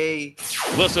 a.k.a.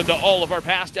 Listen to all of our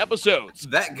past episodes.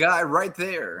 That guy right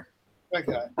there. That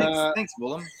guy. Thanks,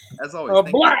 Willem. As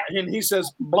always. Black, and he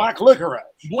says black licorice.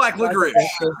 Black licorice.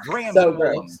 Brandon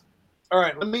Willem. All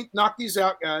right, let me knock these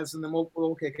out, guys, and then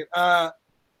we'll kick it.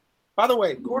 By the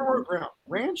way, Corduroy Brown,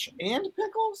 ranch and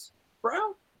pickles,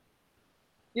 bro.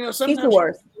 You know, sometimes he's the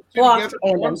worst. Blocked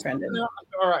and unfriended.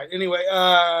 All right. Anyway,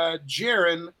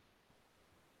 Jaron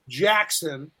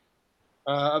Jackson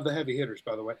of the Heavy Hitters,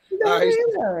 by the way.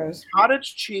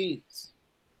 Cottage cheese.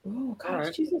 Oh,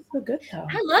 cottage cheese is so good though.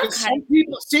 I love cottage cheese.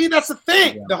 See, that's the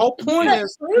thing. Yeah. The whole point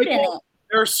is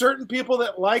there are certain people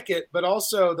that like it, but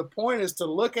also the point is to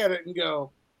look at it and go,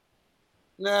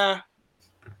 nah,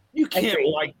 you can't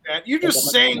like that. You're just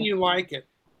saying you like it.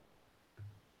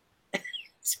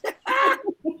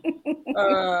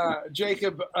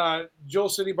 Jacob, Joel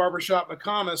City Barbershop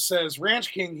McComas says,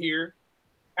 Ranch King here.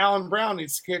 Alan Brown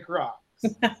needs to kick rocks.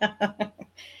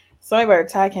 So I better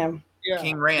tag him. Yeah,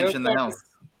 King Ranch in the house.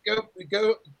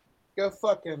 Go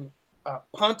fucking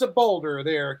punt a boulder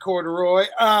there, Corduroy.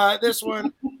 This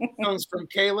one comes from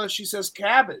Kayla. She says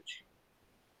cabbage.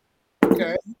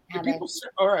 Okay. People say,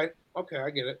 all right. Okay, I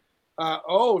get it.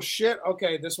 Oh shit.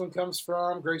 Okay, this one comes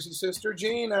from Gracie's sister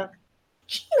Gina.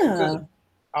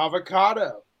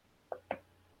 Avocado.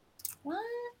 What?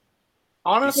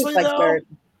 Honestly, though,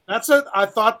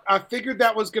 I figured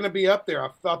that was going to be up there. I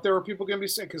thought there were people going to be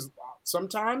saying, because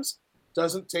sometimes it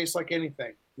doesn't taste like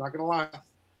anything. Not going to lie.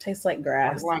 Tastes like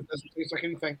grass. It doesn't taste like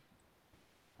anything.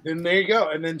 Then there you go.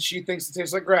 And then she thinks it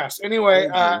tastes like grass. Anyway,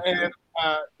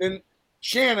 then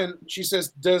Shannon, she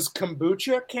says, does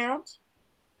kombucha count?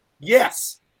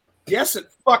 Yes. Yes, it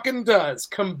fucking does.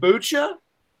 Kombucha?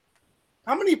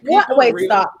 How many people? Wait,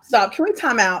 stop. Can we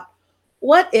time out?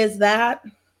 What is that?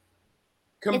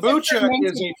 Kombucha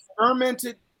is a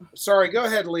fermented. Sorry, go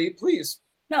ahead, Lee, please.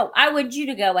 No, I would you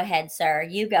to go ahead, sir.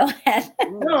 You go ahead.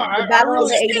 No,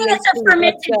 it's a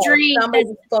fermented drink. Tell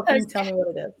me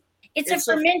what it is. It's a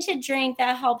fermented drink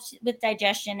that helps with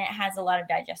digestion. It has a lot of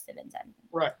digestive enzymes.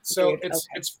 Right. So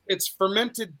it's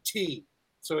fermented tea.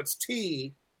 So it's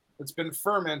tea that's been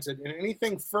fermented, and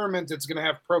anything fermented is going to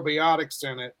have probiotics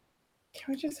in it.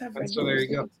 Can we just have? So there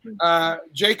you go.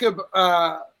 Jacob,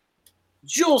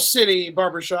 Jewel City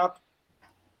Barbershop.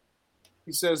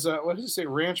 He says, what does he say?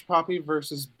 Ranch Poppy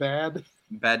versus Bad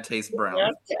Taste Brown.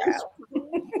 Bad Taste.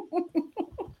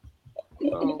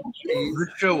 The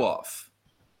show off.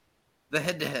 The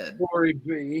head-to-head. Glory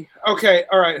be. Okay,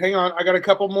 all right, hang on. I got a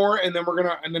couple more, and then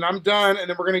I'm done, and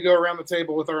then we're gonna go around the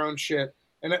table with our own shit.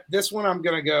 And this one, I'm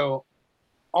gonna go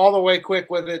all the way quick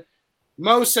with it.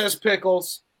 Mo says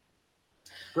pickles.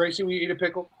 Gracie, will you eat a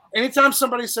pickle? Anytime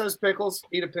somebody says pickles,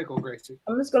 eat a pickle, Gracie.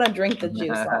 I'm just gonna drink the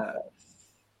juice off it.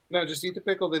 No, just eat the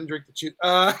pickle, then drink the juice.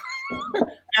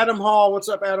 Adam Hall, what's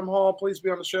up, Adam Hall? Please be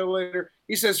on the show later.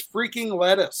 He says freaking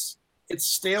lettuce. It's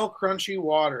stale, crunchy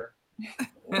water.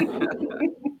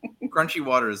 Crunchy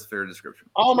water is a fair description.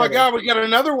 Oh my God, we got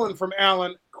another one from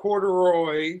Alan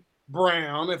Corduroy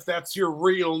Brown, if that's your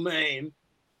real name.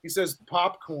 He says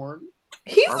popcorn.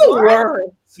 He's the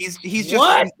worst. He's just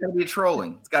got to be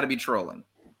trolling. It's got to be trolling.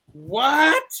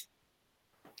 What?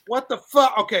 What the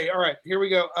fuck? Okay, all right, here we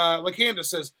go. LaCanda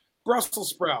says Brussels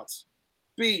sprouts,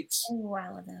 beets,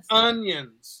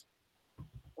 onions.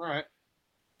 All right.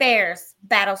 Bears,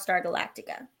 Battlestar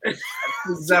Galactica.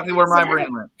 Exactly where my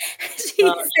brain went.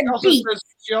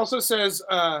 She also says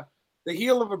the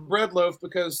heel of a bread loaf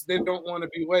because they don't want to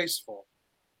be wasteful.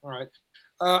 All right.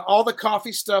 All the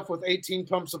coffee stuff with 18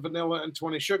 pumps of vanilla and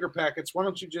 20 sugar packets. Why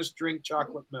don't you just drink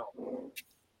chocolate milk?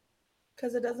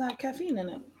 Because it doesn't have caffeine in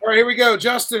it. All right, here we go.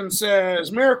 Justin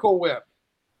says Miracle Whip.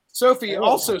 Sophie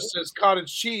also says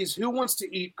cottage cheese. Who wants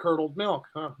to eat curdled milk?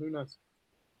 Huh? Who knows?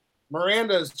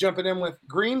 Miranda is jumping in with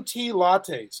green tea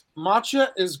lattes. Matcha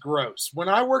is gross. When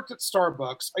I worked at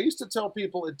Starbucks, I used to tell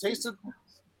people it tasted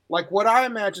like what I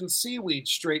imagine seaweed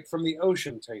straight from the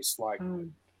ocean tastes like.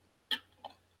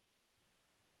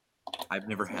 I've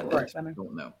never had that. I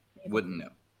don't know. Wouldn't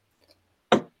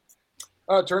know.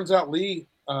 It turns out, Lee,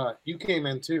 you came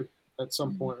in too at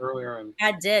some point earlier. And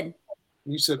I did.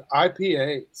 You said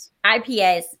IPAs. I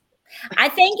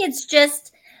think it's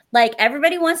just Like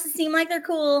everybody wants to seem like they're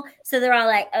cool. So they're all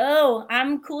like, oh,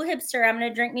 I'm a cool hipster. I'm going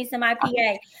to drink me some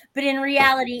IPA. But in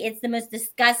reality, it's the most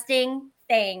disgusting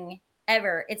thing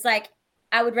ever. It's like,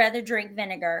 I would rather drink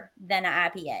vinegar than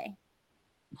an IPA.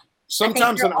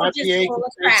 Sometimes an IPA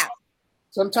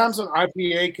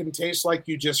can taste like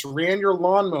you just ran your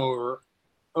lawnmower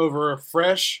over a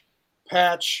fresh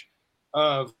patch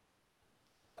of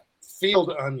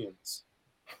field onions.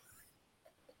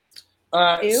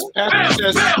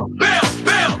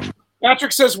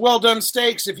 Patrick says, well done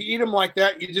steaks. If you eat them like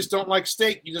that, you just don't like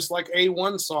steak. You just like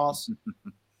A1 sauce.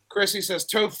 Chrissy says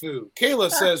tofu. Kayla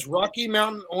says Rocky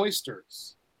Mountain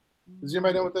oysters. Does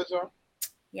anybody know what those are?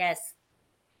 Yes.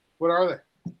 What are they?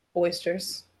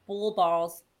 Oysters. Bull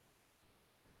balls.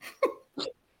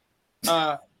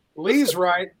 Lee's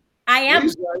right. I am.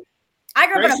 Right. I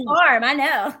grew up on a farm. I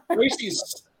know.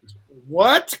 Gracie's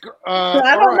what?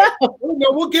 I don't know. No,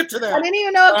 we'll get to that. I didn't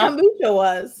even know what kombucha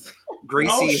was.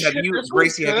 Gracie, have you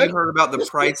heard about the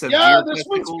price of deer this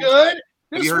testicles? One's good.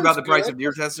 Have you heard about the price of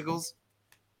deer testicles?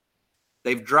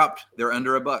 They've dropped. They're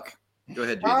under $1. Go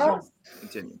ahead, Jason.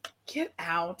 Continue. Get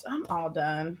out. I'm all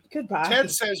done. Goodbye. Ted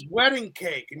says wedding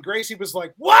cake. And Gracie was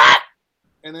like, what?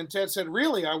 And then Ted said,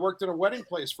 really? I worked at a wedding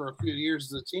place for a few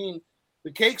years as a teen.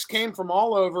 The cakes came from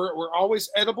all over, were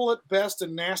always edible at best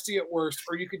and nasty at worst.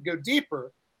 Or you could go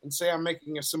deeper and say I'm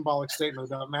making a symbolic statement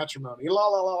about matrimony. La,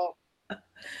 la, la.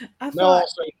 Mel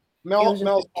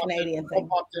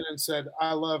popped in and said,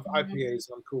 I love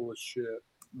IPAs. I'm cool as shit.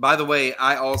 By the way,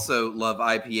 I also love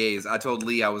IPAs. I told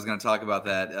Lee I was going to talk about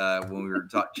that when we were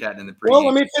chatting in the pre-game. Well,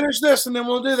 let me finish this, and then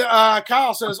we'll do that.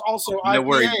 Kyle says also IPA. No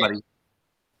worries, buddy.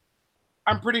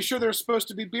 I'm pretty sure there's supposed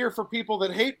to be beer for people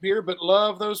that hate beer but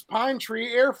love those pine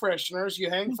tree air fresheners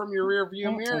you hang from your rear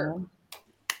view mirror.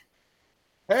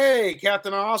 Hey,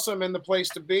 Captain Awesome in the place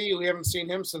to be. We haven't seen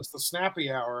him since the Snappy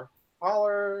Hour.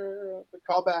 Holler,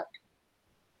 call back.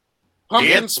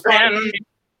 Pumpkin spice.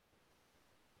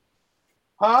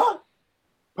 Huh?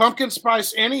 Pumpkin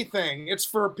spice anything. It's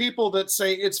for people that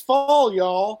say it's fall,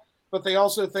 y'all, but they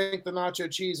also think the nacho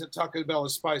cheese at Taco Bell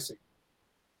is spicy.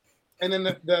 And then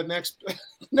the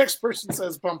next person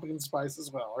says pumpkin spice as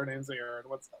well. Her name's Erin.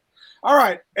 What's up? All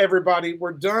right, everybody,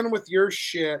 we're done with your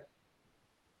shit.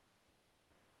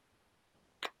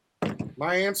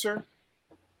 My answer: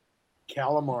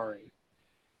 calamari.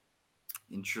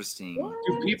 Interesting.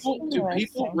 Do people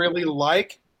really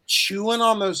like chewing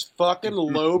on those fucking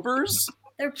lobers?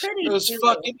 They're pretty. Those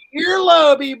fucking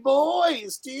earlobe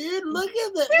boys, dude. Look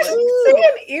at that. See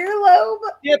an earlobe?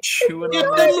 Get them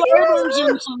lobers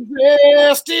in some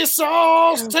zesty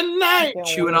sauce tonight.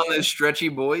 Chewing on those stretchy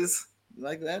boys. You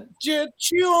like that? Just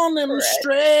chew on them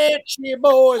stretchy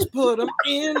boys. Put them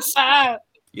inside.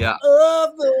 Yeah. I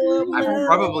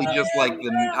probably just like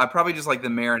the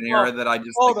marinara that I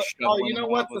just you know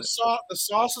what? The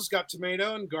sauce has got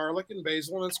tomato and garlic and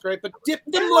basil and it's great, but dip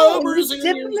them lobers in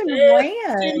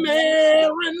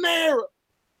marinara.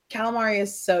 Calamari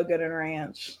is so good in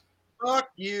ranch. Fuck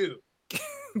you.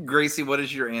 Gracie, what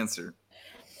is your answer?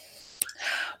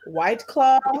 White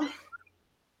Claw.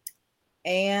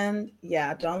 And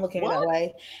don't look at me that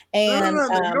way. And no,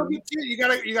 you don't get two. You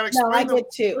gotta explain. No, I get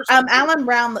two. Alan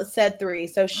Brown said 3,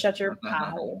 so shut your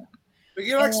mouth. But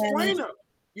you gotta explain them.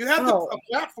 You have a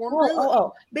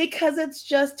platform. Because it's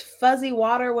just fuzzy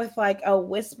water with like a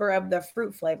whisper of the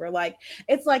fruit flavor. Like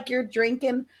it's like you're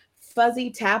drinking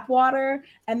fuzzy tap water,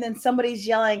 and then somebody's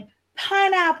yelling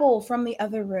pineapple from the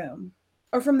other room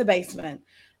or from the basement.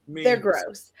 They're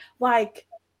gross. Like.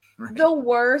 The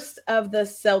worst of the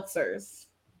seltzers.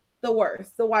 The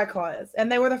worst. The White Claw is.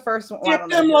 And they were the first one. Get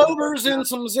them lobers in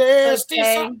some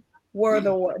zesty. They're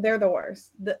the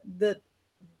worst. They're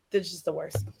just the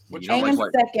worst. And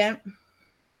second,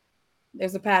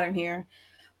 there's a pattern here.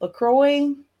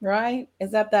 LaCroix, right?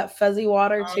 Is that fuzzy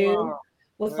water too?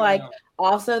 With like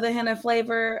also the hint of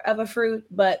flavor of a fruit,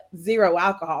 but 0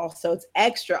 alcohol. So it's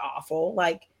extra awful.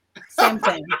 Like same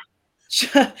thing.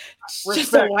 Just a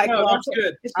White Claw. That's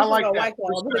good. It's just I like a that. White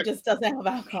Claw, but it just doesn't have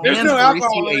alcohol. There's no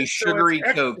alcohol. A sugary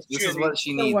Coke. This is what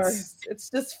she needs. Worst. It's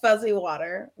just fuzzy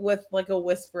water with like a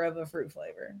whisper of a fruit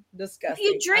flavor. Disgusting.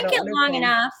 If you drink it long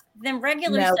enough, then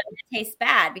regular stuff tastes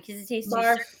bad because it tastes too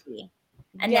syrupy.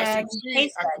 And I can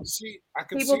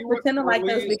people see pretend to like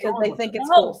those because they think it's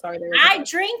cool. Sorry, I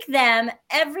drink them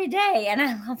every day and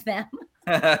I love them.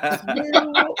 I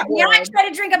try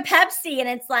to drink a Pepsi and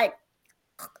it's like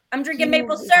I'm drinking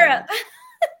maple syrup.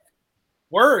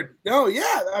 Word. No,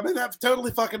 yeah. I mean, that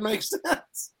totally fucking makes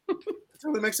sense.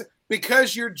 Totally makes sense.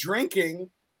 Because you're drinking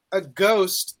a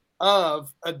ghost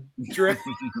of a drink.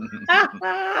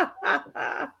 A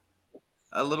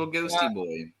little ghosty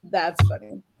boy. That's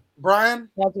funny. Brian?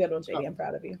 That's a good one, JD. I'm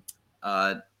proud of you.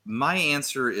 My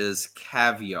answer is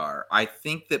caviar. I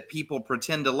think that people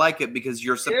pretend to like it because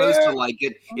you're supposed to like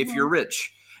it if you're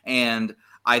rich. And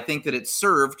I think that it's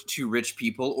served to rich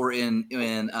people or in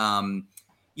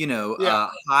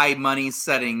high money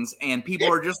settings, and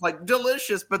people are just like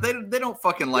delicious, but they don't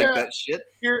fucking like that shit.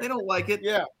 They don't like it.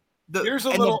 Yeah.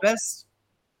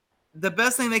 The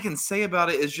best thing they can say about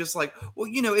it is just like, well,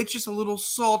 it's just a little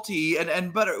salty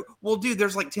and butter. Well, dude,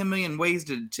 there's like 10 million ways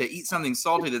to eat something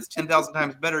salty that's 10,000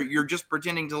 times better. You're just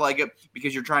pretending to like it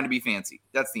because you're trying to be fancy.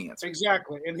 That's the answer.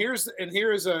 Exactly. And here is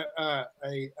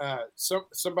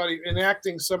somebody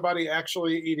enacting somebody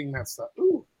actually eating that stuff.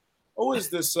 Ooh. Oh, is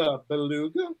this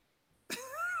beluga?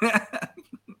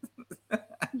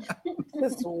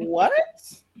 This what?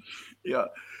 Yeah.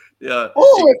 Yeah.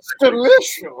 Oh, it's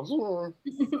delicious.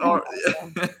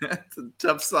 It's a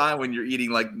tough sign when you're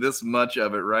eating like this much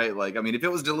of it, right? Like, I mean, if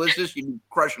it was delicious, you'd be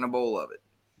crushing a bowl of it.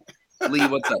 Lee,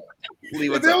 what's up? If it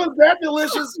was that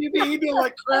delicious, you'd be eating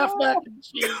like Kraft mac and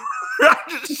cheese.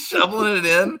 Just shoveling it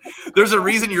in. There's a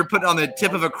reason you're putting it on the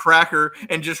tip of a cracker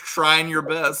and just trying your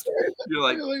best. You're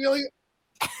like,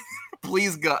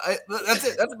 please, God. That's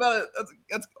it. That's about it.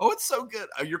 Oh, it's so good.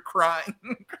 Oh, you're crying.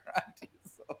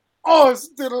 Oh, it's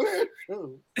delicious.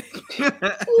 You're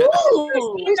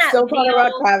still talking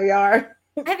about caviar.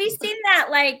 Have you seen that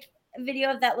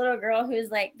video of that little girl who's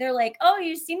like, they're like, oh,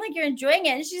 you seem like you're enjoying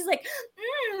it, and she's like,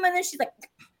 and then she's like,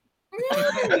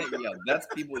 yeah, that's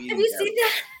people eating. Have you seen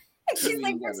that? She's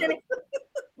like,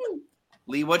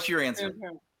 Lee, what's your answer?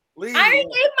 Lee, I already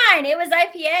gave mine. It was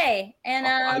IPA, and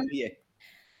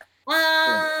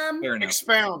IPA.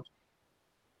 Expound.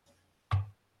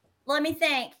 Let me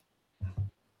think.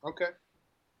 Okay.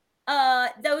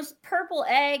 Those purple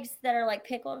eggs that are like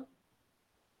pickled.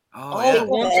 Oh yeah.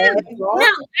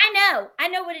 No, I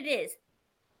know what it is.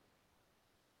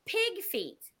 Pig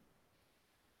feet.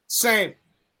 Same.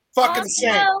 Fucking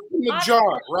same. In the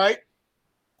jar, right?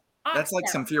 That's like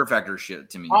some Fear Factor shit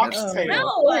to me. Oxtail.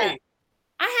 No. I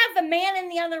have the man in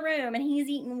the other room, and he's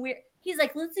eating weird. He's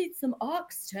like, let's eat some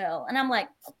oxtail. And I'm like,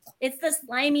 it's the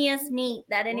slimiest meat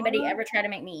that anybody ever tried to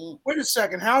make me eat. Wait a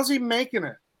second. How's he making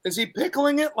it? Is he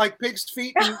pickling it like pig's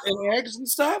feet and eggs and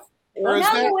stuff? Or it's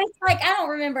like, I don't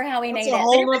remember how he made it. It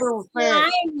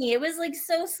slimy. It was like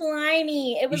so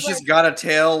slimy. It was He's just got a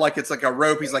tail like it's like a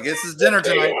rope. He's like, this is dinner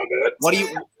tonight.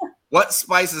 What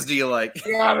spices do you like?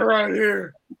 Got it right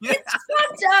here. It's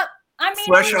fucked up. I mean,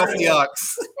 fresh off the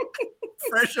ox.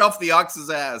 Fresh off the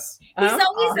ox's ass. He's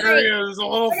always like, a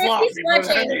little floppy.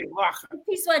 If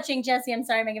he's watching, Jesse, I'm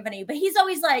sorry I'm making fun of you, but he's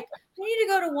always like, I need to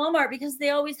go to Walmart because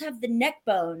they always have the neck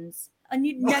bones. I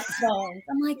need neck bones.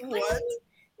 I'm like, what?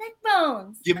 Neck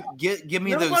bones. Give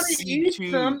me nobody those eats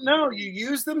C2. them. No, you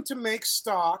use them to make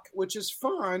stock, which is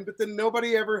fine, but then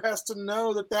nobody ever has to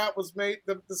know that was made,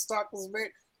 the stock was made.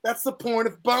 That's the point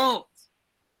of bones.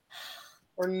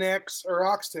 Or necks or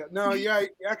oxtail. No, yeah,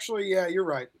 actually, yeah, you're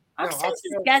right. Oxtail's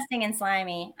disgusting and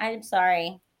slimy. I'm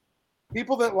sorry.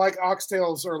 People that like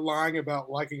oxtails are lying about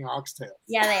liking oxtails.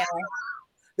 Yeah, they are.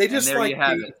 They just and there like you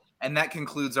have it. And that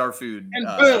concludes our food. And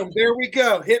boom, there we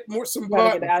go. Hit some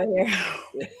buttons. Get out of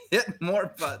here. Hit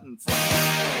more buttons.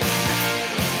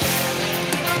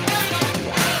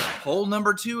 Poll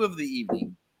number 2 of the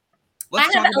evening. I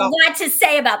have a lot to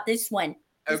say about this one.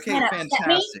 Okay,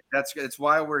 fantastic. That's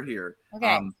why we're here.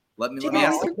 Okay. Let me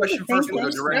ask the question first. We'll go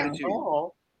directly to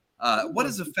you. What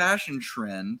is a fashion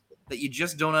trend that you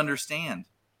just don't understand?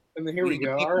 And then here we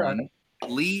go. All right.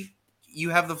 Lee, you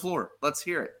have the floor. Let's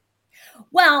hear it.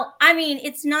 Well, I mean,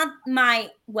 it's not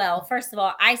first of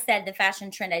all, I said the fashion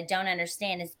trend I don't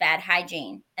understand is bad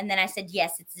hygiene. And then I said,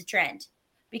 yes, it's a trend.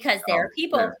 Because there are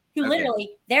people who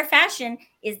literally, their fashion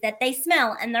is that they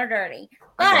smell and they're dirty.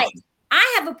 But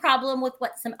I have a problem with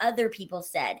what some other people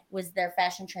said was their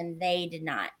fashion trend. They did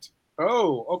not.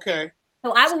 Oh, okay.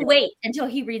 So I will wait until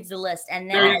he reads the list, and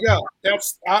then there you go.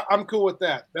 I'm cool with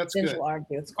that. That's good.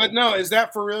 But no, is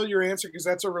that for real your answer? Because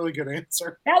that's a really good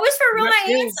answer. That was for real my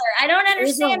answer. I don't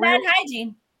understand bad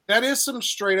hygiene. That is some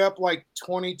straight up like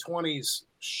 2020s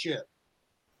shit.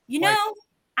 You know,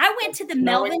 I went to the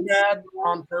Melvins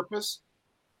on purpose.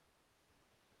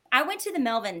 I went to the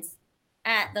Melvins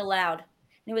at the Loud.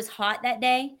 It was hot that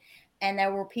day, and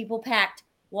there were people packed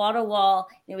wall to wall.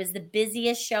 It was the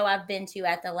busiest show I've been to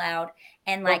at the Loud,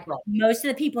 and most of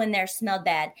the people in there smelled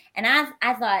bad. And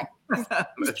I thought,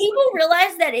 people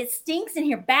realize that it stinks in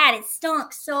here bad. It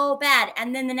stunk so bad.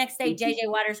 And then the next day, JJ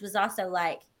Waters was also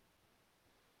like,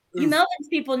 You Melvin's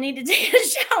people need to take a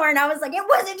shower. And I was like, it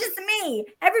wasn't just me.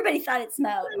 Everybody thought it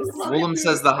smelled. Woolham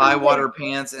says the high water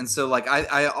pants. And so like,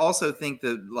 I also think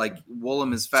that like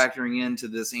Woolham is factoring into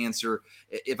this answer,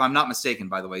 if I'm not mistaken,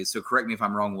 by the way, so correct me if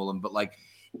I'm wrong, Woolham, but like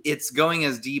it's going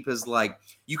as deep as like,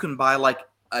 you can buy like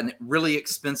a really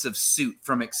expensive suit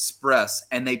from Express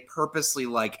and they purposely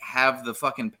like have the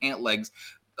fucking pant legs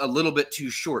a little bit too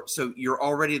short. So they're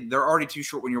already too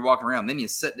short when you're walking around. Then you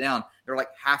sit down, they're like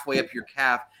halfway up your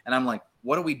calf. And I'm like,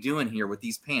 what are we doing here with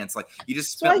these pants? Like you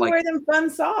just spent like wear them fun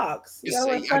socks.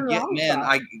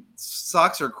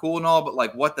 Socks are cool and all, but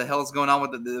like what the hell is going on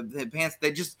with the pants?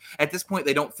 They just, at this point,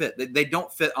 they don't fit. They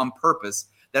don't fit on purpose.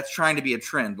 That's trying to be a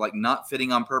trend, like not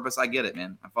fitting on purpose. I get it,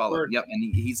 man. I follow. Word. Yep.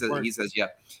 And he says, yeah.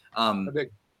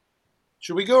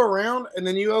 Should we go around and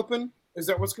then you open? Is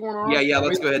that what's going on? Yeah.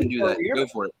 Let's go ahead and do that. Go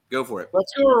for it.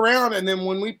 Let's go around, and then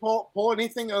when we pull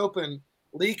anything open,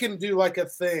 Lee can do like a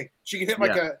thing. She can hit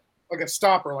like a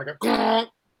stopper, like a what?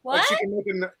 Like she can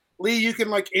make Lee, you can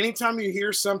like anytime you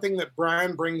hear something that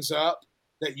Brian brings up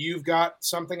that you've got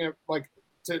something like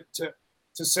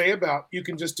to say about, you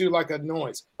can just do like a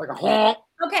noise, like a honk.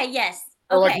 Okay. Yes.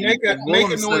 Or like make a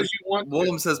noise you want.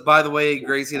 William says, by the way,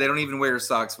 Gracie, they don't even wear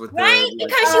socks with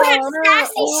because you have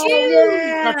sassy shoes.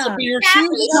 That's to be your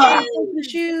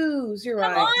shoes. You're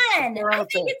right. Come on. I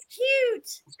think it's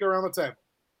cute. Let's go around the table.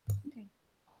 Okay.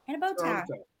 And a bow tie.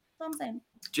 That's all I'm saying.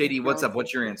 JD, what's up?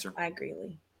 What's your answer? I agree,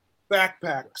 Lee.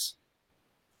 Backpacks.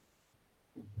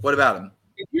 What about them?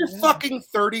 If you're fucking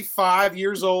 35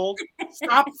 years old,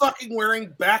 stop fucking wearing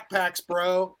backpacks,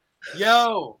 bro.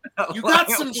 Yo, you got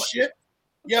some shit.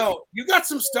 Yo, you got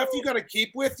some stuff you got to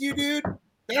keep with you, dude.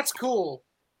 That's cool.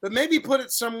 But maybe put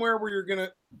it somewhere where you're going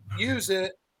to use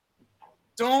it.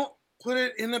 Don't put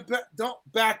it in don't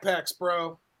backpacks,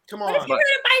 bro. Come on. What if you're on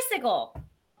a bicycle?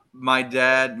 My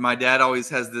dad always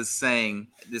has this saying.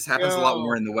 This happens a lot when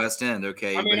we're in the West End,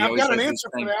 okay? I mean, I've got an answer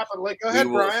for that, but like, go ahead,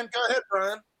 Brian.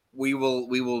 We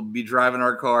will be driving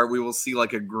our car. We will see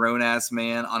like a grown ass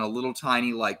man on a little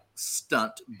tiny like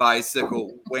stunt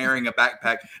bicycle wearing a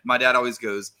backpack. My dad always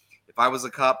goes, if I was a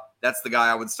cop, that's the guy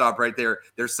I would stop right there.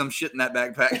 There's some shit in that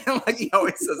backpack. Like he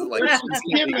always says it like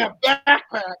in that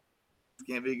backpack. It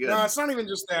can't be good. No, it's not even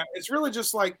just that. It's really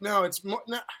just like, no, it's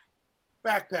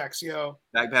backpacks, yo.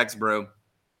 Backpacks, bro.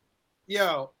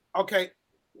 Yo, okay.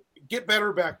 Get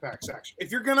better backpacks, actually. If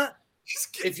you're gonna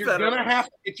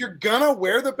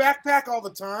wear the backpack all the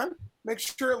time, make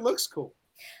sure it looks cool.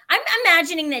 I'm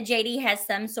imagining that JD has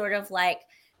some sort of like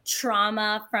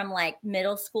trauma from like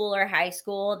middle school or high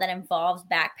school that involves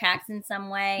backpacks in some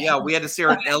way. Yeah, we had to stare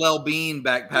at LL Bean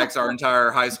backpacks our entire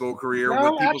high school career.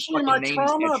 No, actually, my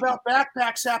trauma about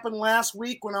backpacks happened last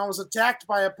week when I was attacked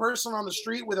by a person on the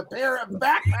street with a pair of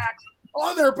backpacks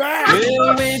on their back.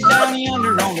 Well, way down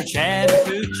yonder on the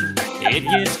Chattahoochee, it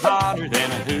gets hotter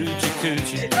than a hoochie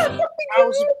coochie.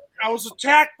 I was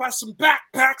attacked by some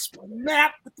backpacks,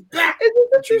 Matt, with the back. Is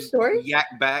this a true story? Yak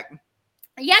back.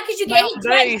 Yeah, because you get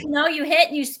twice. You hit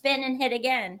and you spin and hit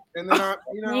again. And then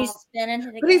you spin and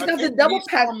hit again. But he's got the double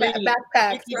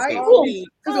backpacks, right? He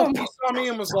saw me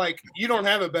and was like, "You don't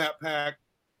have a backpack.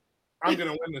 I'm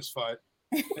gonna win this fight."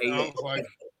 And I was like,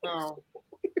 "No."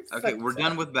 Okay, we're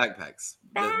done with backpacks.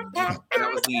 That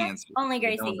was the answer. Only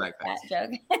Gracie that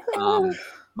joke.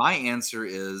 My answer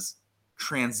is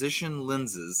transition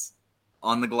lenses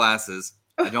on the glasses.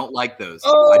 I don't like those.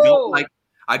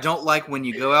 I don't like when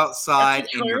you go outside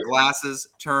and your glasses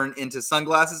turn into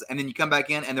sunglasses and then you come back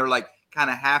in and they're like kind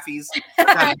of halfies,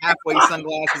 kind of halfway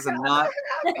sunglasses and not.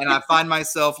 And I find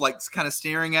myself like kind of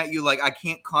staring at you like I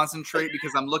can't concentrate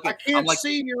because I'm looking. I can't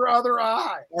see your other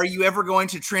eye. Are you ever going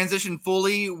to transition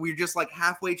fully? We're just like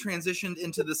halfway transitioned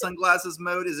into the sunglasses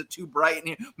mode. Is it too bright in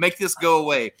here? Make this go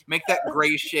away. Make that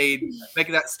gray shade. Make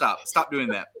that stop. Stop doing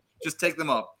that. Just take them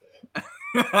off.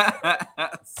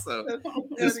 So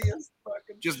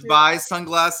just buy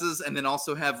sunglasses and then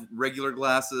also have regular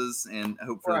glasses and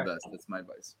hope for the best. That's my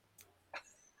advice.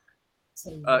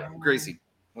 Gracie,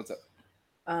 what's up?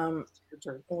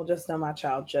 Well, just know my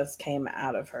child just came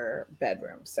out of her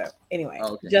bedroom. So anyway,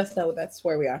 okay. Just know that's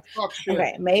where we are.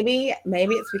 Okay, maybe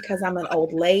it's because I'm an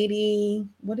old lady.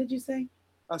 What did you say?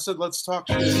 I said, let's talk.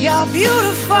 You're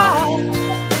beautiful.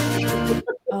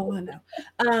 Oh, I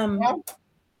know.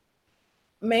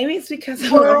 Maybe it's because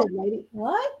I'm an old lady.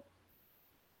 What?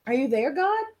 Are you there,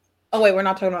 God? Oh, wait, we're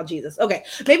not talking about Jesus. Okay,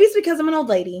 maybe it's because I'm an old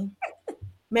lady.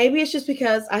 Maybe it's just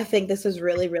because I think this is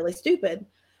really, really stupid.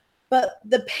 But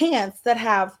the pants that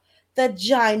have the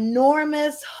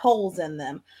ginormous holes in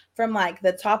them, from like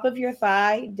the top of your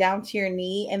thigh down to your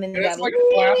knee, and then you And got it's a like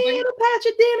little flapping? patch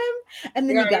of denim, and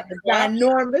then Yeah, you got it the flaps.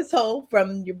 ginormous hole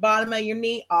from your bottom of your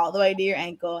knee all the way to your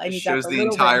ankle, and It you got shows the the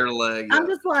little entire ring. leg. I'm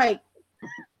yeah. just like,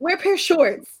 wear a pair of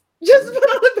shorts. Just put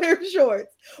on a pair of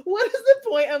shorts. What is the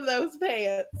point of those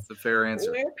pants? It's a fair answer.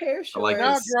 Wear a pair of I like shorts.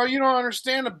 No, this. girl, you don't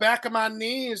understand. The back of my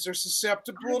knees are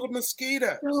susceptible to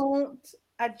mosquitoes.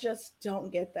 I just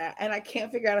don't get that. And I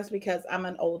can't figure out it's because I'm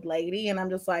an old lady and I'm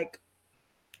just like,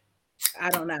 I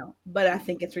don't know. But I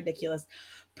think it's ridiculous.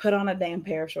 Put on a damn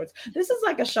pair of shorts. This is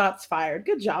like a shots fired.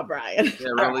 Good job, Brian. Yeah, it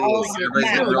really Oh, is. yeah. Everybody's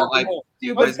Matt, getting real hype. Stupid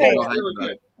Everybody's getting real pants. hype Really about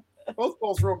good. it. Both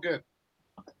polls real good.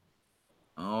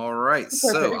 All right.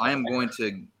 So Perfect. I am going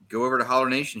to go over to Holler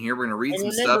Nation here. We're going to read And some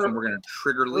remember- stuff and we're going to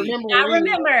trigger Lee.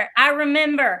 I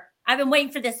remember. I've been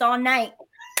waiting for this all night.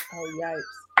 Oh, yikes.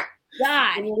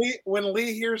 God. When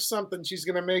Lee hears something, she's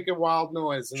going to make a wild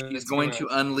noise. And She's going to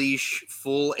unleash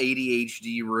full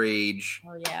ADHD rage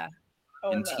Oh yeah.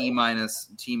 in T minus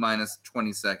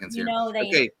 20 seconds You here. know they.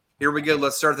 Okay, here we go.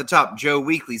 Let's start at the top. Joe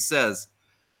Weekly says,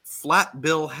 flat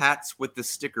bill hats with the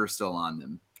sticker still on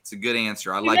them. It's a good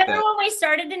answer. I like Remember that. when we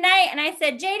started tonight and I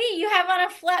said, JD, you have on a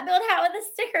flat billed hat with a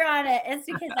sticker on it. It's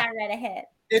because I read ahead.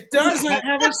 It doesn't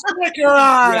have a sticker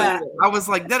on Yeah, it. I was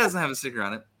like, that doesn't have a sticker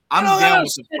on it. I'm don't have down a with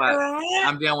the sticker flat. on it.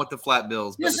 I'm down with the flat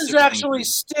bills. but This the is sticker thing's actually good.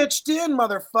 stitched in,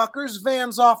 motherfuckers.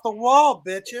 Vans off the wall,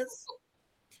 bitches.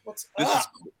 What's up?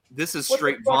 This is What the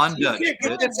straight fuck? Von You Dutch. can't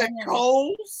get bitch. this at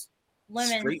Kohl's.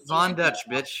 Straight Von Dutch,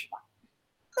 bitch.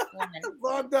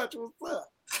 Von Dutch, what's up?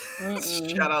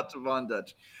 Shout out to Von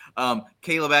Dutch.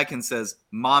 Caleb Atkins says,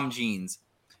 "Mom jeans."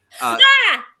 That's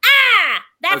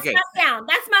okay. my sound.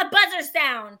 That's my buzzer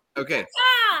sound. Okay.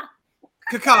 Ah!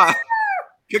 Kaka.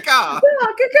 Kaka.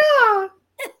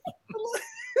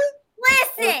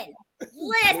 Listen.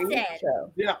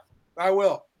 Yeah, I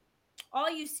will. All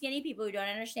you skinny people who don't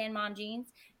understand mom jeans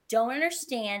don't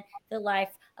understand the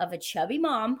life of a chubby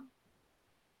mom,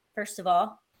 first of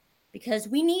all, because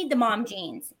we need the mom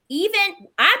jeans. Even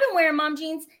I've been wearing mom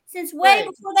jeans since way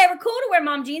before they were cool to wear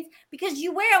mom jeans, because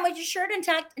you wear them with your shirt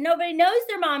untucked and nobody knows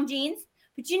they're mom jeans,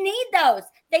 but you need those.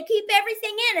 They keep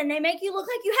everything in and they make you look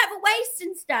like you have a waist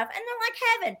and stuff, and they're like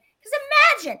heaven. Because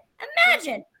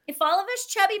imagine if all of us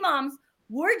chubby moms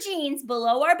wore jeans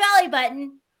below our belly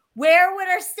button, where would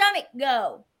our stomach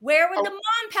go? Where would the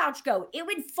mom pouch go? It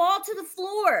would fall to the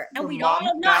floor, and we'd all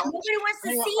know. Nobody wants to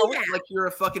see that. Like you're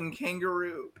a fucking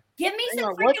kangaroo. Give me some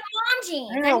on, freaking what- mom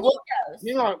jeans. Hang I on, need what? those.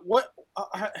 Hang on, what?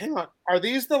 Hang on. Are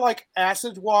these the like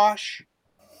acid wash,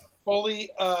 fully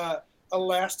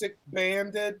elastic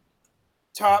banded,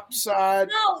 top side?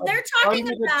 No, they're talking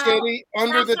under about the titty,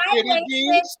 under the titty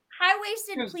jeans.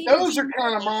 high-waisted 'Cause pleated those are jeans.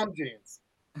 kind of mom jeans.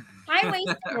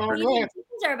 High-waisted Oh, pleated man.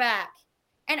 jeans are back,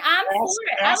 and I'm for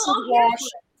it. I'm Acid all here wash. for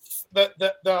it.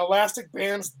 The elastic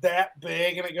band's that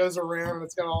big and it goes around and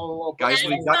it's got all the little Guys,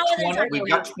 we've got not what 20. they're We've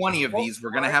got 20 of these. We're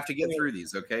gonna have to get through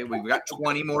these. Okay, we've got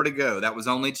 20 more to go. That was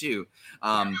only 2.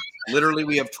 Literally,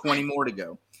 we have 20 more to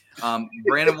go.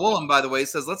 Brandon Woolen, by the way,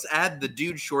 says let's add the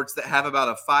dude shorts that have about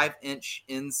a 5-inch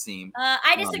inseam.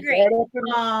 I disagree.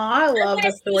 I love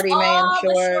the shorty man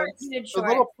shorts. The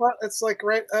little front, it's like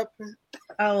right up.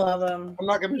 I love them. I'm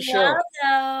not going to show. Love it.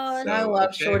 those. I love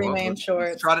okay, shorty well, man let's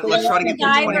shorts. try to- let's try to get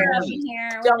Diver 20 up more. in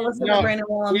here. Don't listen to No, Brandon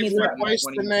Woolen. He We've loves replaced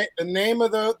the name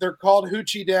of those. They're called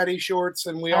Hoochie Daddy shorts,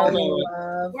 and we all know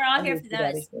it. We're all here for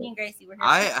those. Me and Gracie, we're here.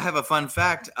 I have a fun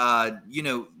fact.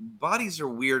 Bodies are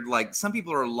weird. Like some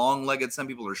people are long-legged, some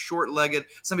people are short-legged,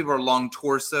 some people are long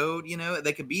torsoed.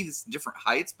 They could be different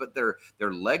heights, but their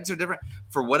legs are different.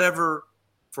 For whatever,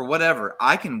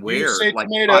 I can wear say like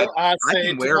tomato, I say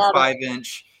can wear tomato.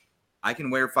 5-inch. I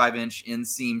can wear 5-inch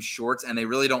inseam shorts, and they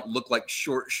really don't look like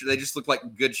short. They just look like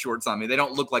good shorts on me. They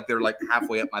don't look like they're like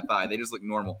halfway up my thigh. They just look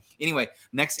normal. Anyway,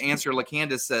 next answer,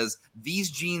 LaCandace says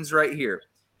these jeans right here.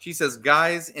 She says,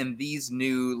 guys in these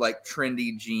new like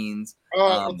trendy jeans.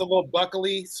 With the little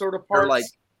buckly sort of parts. They're like,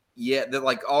 yeah, they're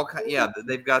like all kind. Yeah,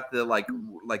 they've got the like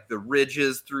the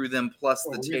ridges through them, plus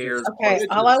the tears. Okay,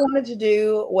 all I wanted to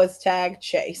do was tag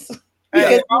Chase.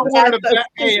 Hey, if I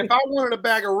Because wanted a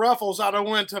bag of Ruffles, I'd have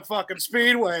went to fucking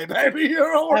Speedway, baby.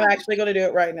 I'm actually going to do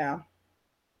it right now.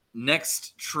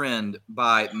 Next trend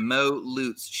by Mo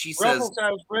Lutz. She says Ruffles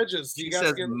has bridges. she You guys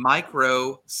says get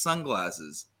micro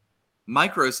sunglasses.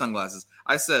 Micro sunglasses.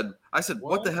 I said,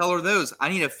 what the hell are those? I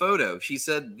need a photo. She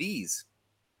said these.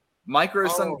 Micro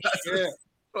sunglasses. Shit.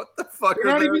 What the fuck You're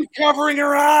are not those? even covering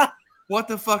her eye. What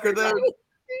the fuck are those?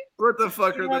 What the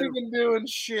fuck You're are not those? even doing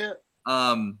shit.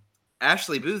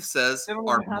 Ashley Booth says, They don't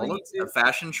are know how to mullets use a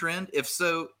fashion trend? If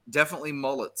so, definitely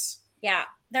mullets. Yeah,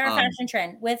 they're a fashion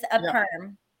trend with a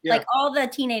perm. Yeah. Like all the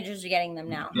teenagers are getting them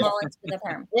now. Yeah. Mullets with a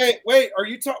perm. Wait, are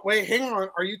you wait, hang on.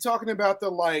 Are you talking about the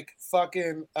like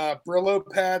fucking Brillo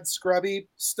pad scrubby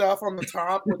stuff on the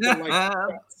top with the like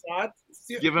side?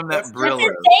 Give him that That's Brillo.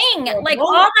 the thing. Yeah, Like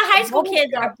mullet- all the high school mullet's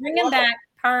kids got are bringing fluff. back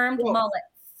permed Look, mullets.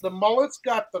 The mullet's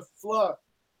got the fluff.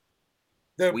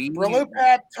 The We- Brillo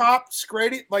pad top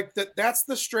straight like that's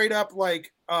the straight up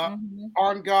like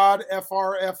on God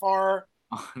FR.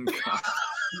 On God.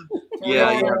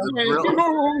 Yeah.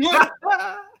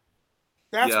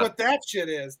 That's Yeah. what that shit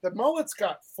is. The mullet's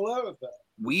got flow though.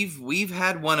 We've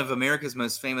had one of America's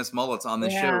most famous mullets on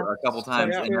this show Yeah. a couple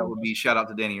times, Yeah. and that would be shout out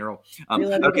to Danny Earl. We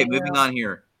love you, Okay, Danny moving Earl. on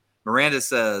here. Miranda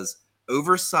says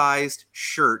oversized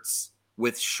shirts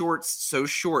with shorts so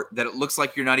short that it looks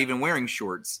like you're not even wearing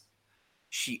shorts.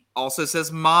 She also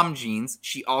says mom jeans.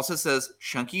 She also says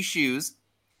chunky shoes.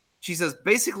 She says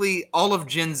basically all of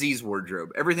Gen Z's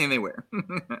wardrobe, everything they wear.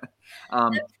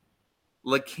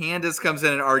 LaCandace comes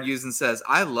in and argues and says,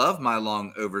 I love my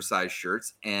long oversized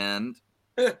shirts. And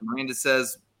Miranda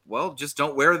says, well, just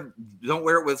don't wear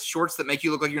it with shorts that make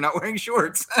you look like you're not wearing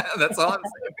shorts. That's all I'm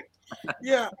saying.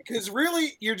 Yeah, because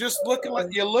really you're just looking like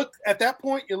you look at that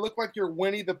point, you look like you're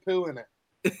Winnie the Pooh in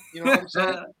it. You know what I'm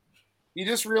saying? You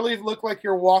just really look like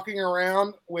you're walking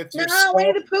around with your No, stuff.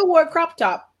 Winnie the Pooh wore a crop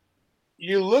top.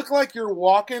 You look like you're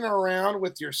walking around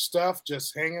with your stuff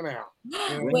just hanging out.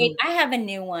 You know? Wait, I have a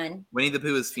new one. Winnie the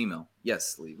Pooh is female.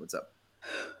 Yes, Lee, what's up?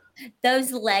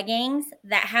 Those leggings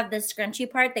that have the scrunchy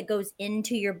part that goes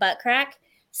into your butt crack.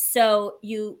 So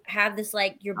you have this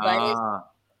like your butt is.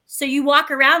 So you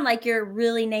walk around like you're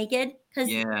really naked because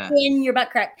in your butt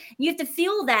crack. You have to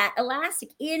feel that elastic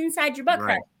inside your butt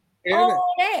crack all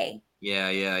day.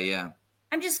 Yeah.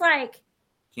 I'm just like,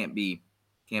 Can't be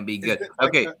good.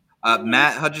 Okay.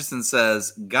 Matt Hutchison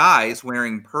says guys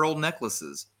wearing pearl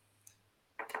necklaces.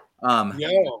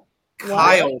 Yo.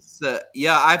 Kyle said,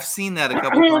 yeah, I've seen that a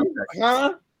couple times. actually.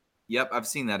 Huh? Yep, I've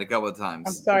seen that a couple of times.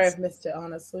 I'm sorry I've missed it,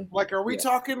 honestly. Like, are we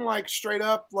talking like straight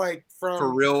up like from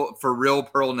For real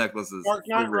pearl necklaces. Dark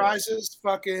Knight For real. Rises,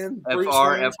 fucking Bruce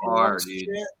FR, Wayne's FR, moms dude.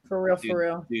 shit? For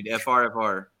real. Dude,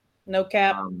 FR. No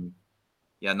cap. I'm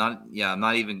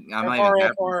not even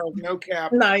FR, no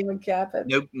cap. Not even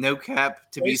capping. no cap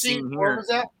to be Casey, seen what here. was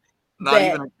that? Not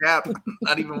Bet. even a cap.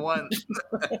 Not even one.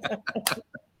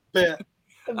 Bet.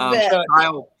 Bet.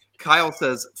 Kyle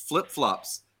says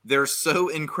flip-flops. They're so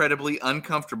incredibly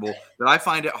uncomfortable that I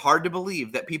find it hard to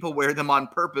believe that people wear them on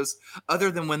purpose other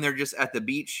than when they're just at the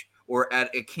beach or at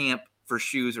a camp for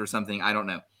shoes or something. I don't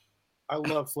know. I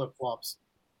love flip flops.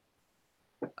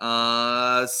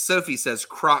 Sophie says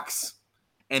Crocs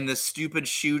and the stupid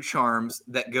shoe charms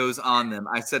that goes on them.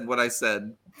 I said what I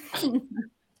said.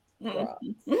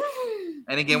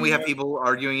 And again, we have people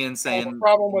arguing and I have a saying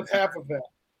problem with half of that.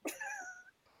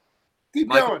 Keep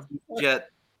going.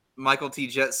 Michael T.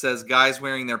 Jet says guys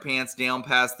wearing their pants down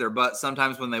past their butt.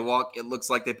 Sometimes when they walk, it looks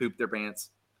like they pooped their pants.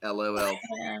 LOL.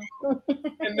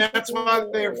 And that's why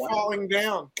they're falling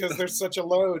down, because there's such a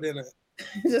load in it.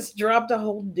 Just dropped a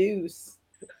whole deuce.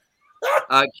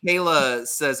 Kayla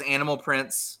says animal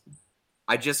prints.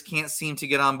 I just can't seem to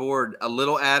get on board. A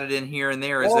little added in here and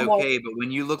there is okay, but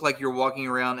when you look like you're walking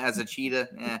around as a cheetah,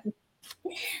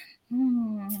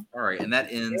 All right, and that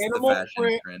ends Animal the fashion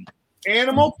print. trend.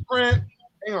 Animal print.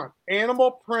 Hang on.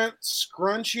 Animal print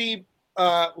scrunchy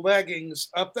leggings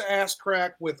up the ass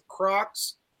crack with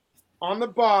Crocs on the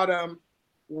bottom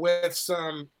with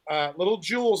some little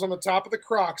jewels on the top of the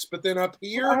Crocs. But then up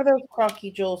here, What are those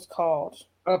crocky jewels called?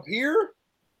 up here,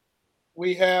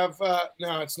 we have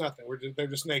no, it's nothing. They're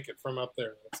just naked from up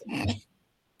there. That's it.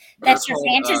 That's your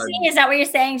fantasy? Is that what you're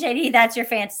saying, JD? That's your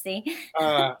fantasy.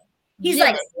 He's Yeah,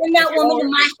 like, send that if woman y'all- to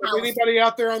my if house. anybody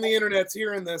out there on the internet's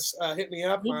hearing this, hit me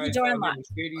up. Leave the door unlocked.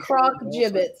 Croc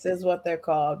gibbets is what they're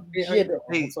called. Gibbets.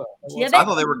 Hey, Gibbet? I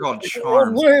thought they were called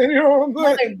charms. No,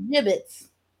 they're gibbets.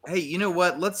 Hey, you know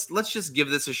what? Let's just give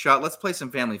this a shot. Let's play some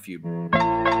Family Feud.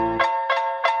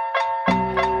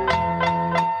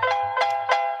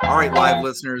 All right, live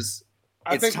listeners,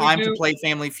 I it's think we time to do- play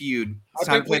Family Feud. It's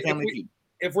I time to think play we- Family Feud.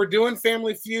 If we're doing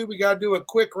Family Feud, we got to do a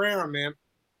quick round, man.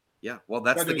 Yeah, well,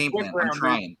 that's Gotta the do a game quick plan. round, I'm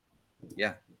trying.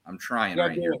 Yeah, I'm trying We got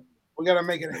right to here. do it. We got to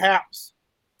make it haps.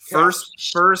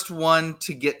 First one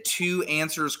to get 2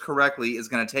 answers correctly is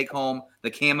going to take home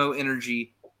the Camo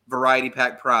Energy Variety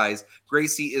Pack prize.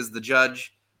 Gracie is the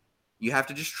judge. You have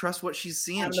to just trust what she's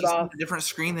seeing. I'm the She's on boss. a different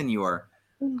screen than you are.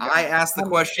 I asked the I'm the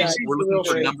questions. judge. We're looking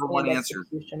for number one I'm answers.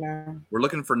 executioner. We're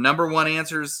looking for number one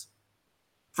answers.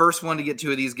 First one to get 2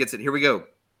 of these gets it. Here we go.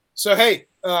 So hey,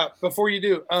 before you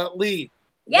do, Lee,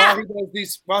 Yeah.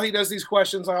 while he does these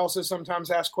questions, I also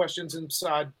sometimes ask questions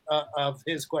inside of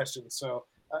his questions. So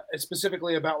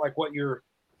specifically about like what you're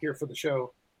here for the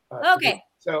show. Okay.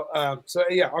 So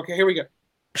yeah. Okay, here we go.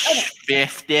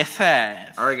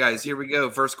 55. All right, guys, here we go.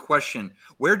 First question.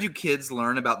 Where do kids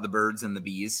learn about the birds and the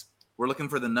bees? We're looking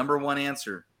for the number one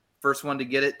answer. First one to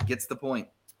get it gets the point.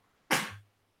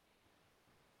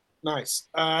 Nice.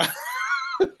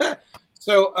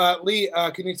 So, Lee,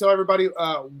 can you tell everybody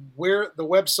where the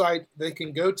website they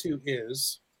can go to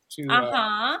is?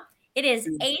 It is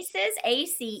ACES,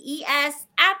 ACES,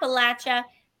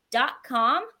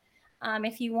 Appalachia.com.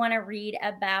 If you want to read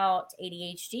about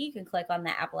ADHD, you can click on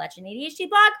the Appalachian ADHD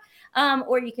blog,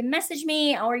 or you can message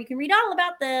me, or you can read all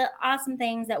about the awesome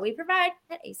things that we provide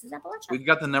at ACES Appalachia. We've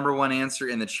got the number one answer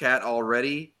in the chat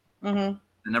already. Mm-hmm.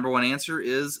 The number one answer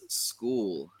is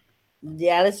school.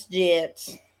 Dallas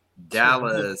Jets.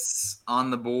 Dallas on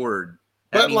the board.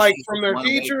 That But means like she's from their one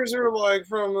away. teachers or like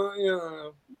from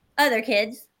Other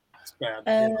kids. It's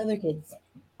bad. Other kids.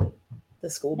 The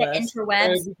school The bus.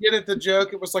 interwebs. Did you get it? The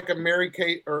joke. It was like a Mary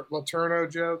Kate or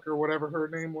Letourneau joke or whatever her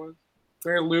name was.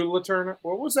 Mary Lou Letourneau.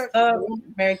 What was that?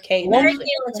 Mary Kate. Mary Kate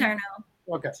Letourneau.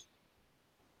 Okay.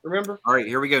 Remember? All right,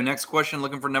 here we go. Next question,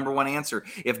 looking for number one answer.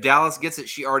 If Dallas gets it,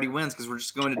 she already wins because we're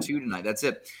just going to 2 tonight. That's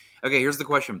it. Okay, here's the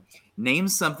question. Name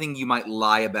something you might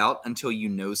lie about until you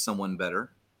know someone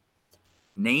better.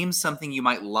 Name something you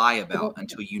might lie about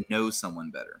until you know someone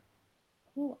better.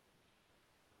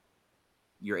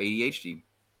 Your ADHD.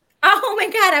 Oh my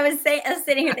God, I was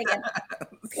sitting here thinking,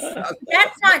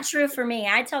 that's not true for me.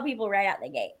 I tell people right out the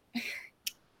gate.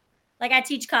 Like I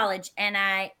teach college and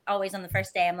I always on the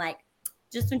first day, I'm like,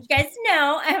 just want you guys to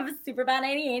know I have a super bad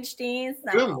ADHD.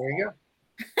 So. Boom, there you go.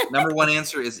 Number one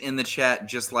answer is in the chat,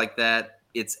 just like that.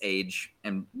 It's age.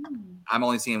 And I'm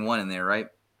only seeing one in there, right?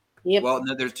 Yep. Well,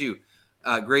 no, there's 2.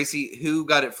 Gracie, who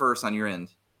got it first on your end?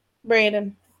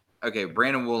 Brandon. Okay,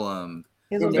 Brandon will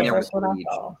He's the first one I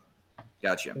saw.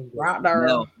 Gotcha. Right there.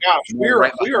 No, Gosh, we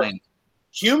are behind.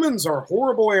 humans are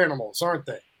horrible animals, aren't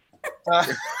they?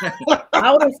 I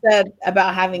would have said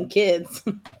about having kids.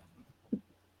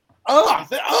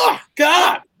 Oh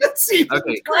God! Let's see.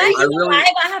 Okay, Why I you really lie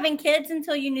about having kids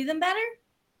until you knew them better?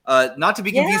 not to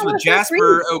be confused with let's go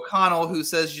Jasper O'Connell, who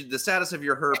says the status of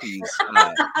your herpes,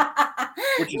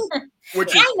 which is I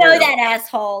know fair. that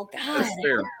asshole. God. That's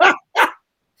fair.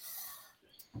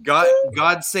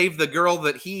 God save the girl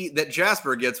that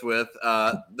Jasper gets with.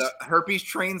 The herpes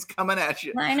train's coming at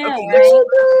you. I know, Okay, right?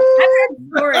 I've heard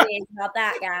stories about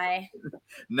that guy.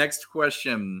 Next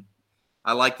question.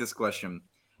 I like this question.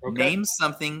 Okay. Name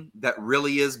something that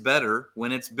really is better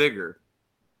when it's bigger.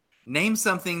 Name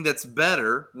something that's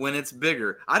better when it's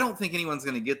bigger. I don't think anyone's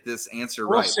going to get this answer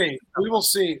We'll right. see. We will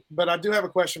see. But I do have a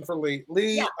question for Lee.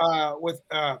 Lee, with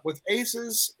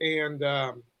ACES and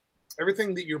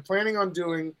everything that you're planning on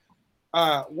doing,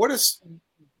 what's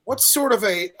sort of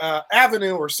a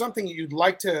avenue or something you'd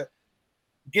like to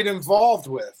get involved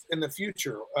with in the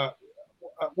future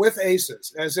with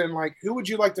ACES? As in, like, who would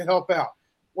you like to help out?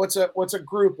 What's a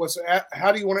group?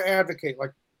 How do you want to advocate?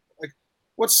 Like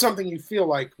what's something you feel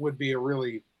like would be a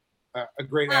really a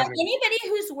great avenue? Anybody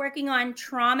who's working on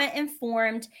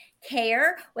trauma-informed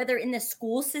care, whether in the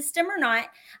school system or not.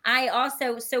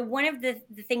 So one of the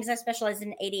things I specialize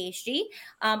in ADHD.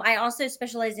 I also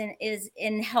specialize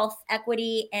in health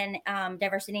equity and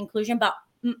diversity and inclusion. But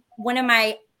one of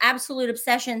my absolute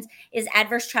obsessions is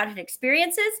adverse childhood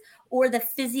experiences or the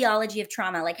physiology of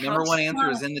trauma. Like Number one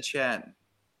answer is in the chat.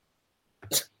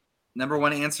 Number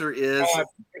one answer is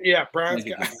Brian's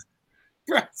got it.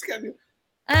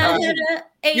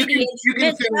 ADHD you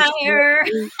can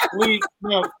finish.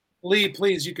 Lee,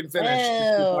 please, you can finish.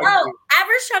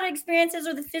 Adverse childhood experiences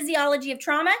are the physiology of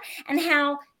trauma and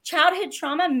how childhood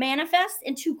trauma manifests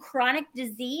into chronic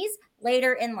disease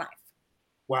later in life.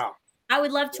 Wow. I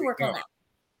would love to work on that.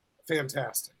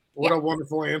 Fantastic. What a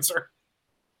wonderful answer.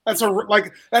 That's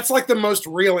like the most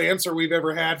real answer we've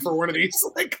ever had for one of these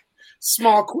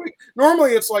small, quick.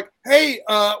 Normally it's like, hey,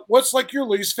 what's like your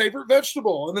least favorite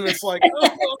vegetable? And then it's like,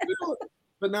 oh,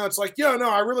 but now it's like,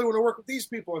 I really want to work with these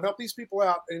people and help these people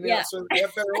out, and so they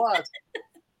have better lives.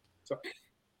 So.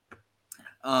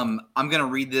 I'm gonna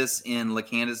read this in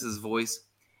LaCandace's voice.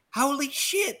 Holy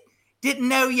shit! Didn't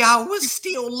know y'all was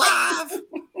still live.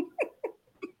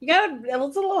 You got it's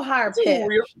a little higher pitch.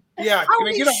 Yeah, can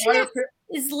I get a higher pitch?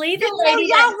 Is Lee the lady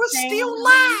lady y'all was still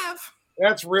live?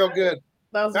 That's real good.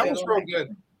 That was real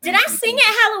good. Did I sing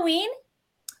at Halloween?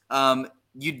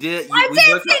 You did. I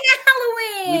did sing at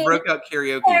Halloween. We broke out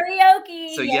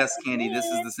karaoke. So yes, Candy, this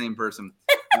is the same person.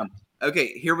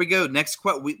 Okay, here we go. Next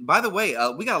question. By the way,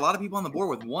 we got a lot of people on the board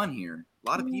with one here. A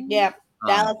lot of people. Yeah,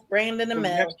 Dallas, Brandon, and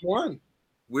Mel. Next one.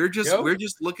 We're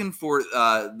just looking for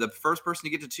the first person to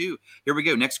get to 2. Here we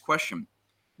go. Next question.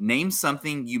 Name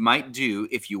something you might do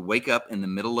if you wake up in the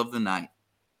middle of the night.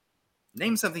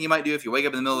 Name something you might do if you wake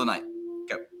up in the middle of the night.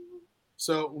 Go.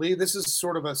 So, Lee, this is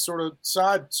sort of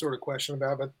side question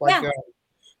about it. Like,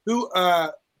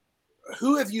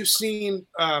 who have you seen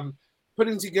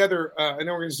putting together an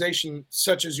organization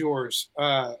such as yours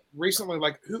recently?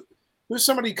 Like, who's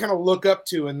somebody you kind of look up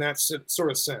to in that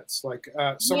sort of sense? Like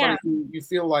somebody who you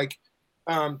feel like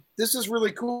this is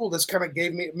really cool. This kind of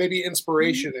gave me maybe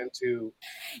inspiration into.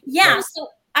 Yeah. So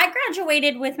I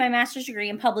graduated with my master's degree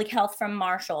in public health from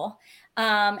Marshall.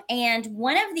 And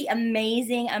one of the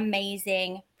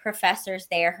amazing professors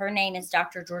there, her name is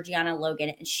Dr. Georgiana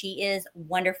Logan, and she is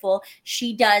wonderful.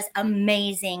 She does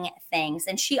amazing things.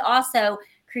 And she also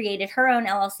created her own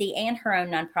LLC and her own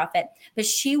nonprofit, but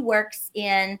she works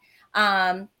in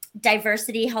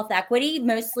diversity, health equity,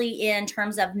 mostly in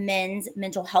terms of men's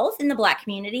mental health in the Black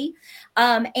community.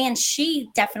 And she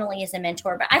definitely is a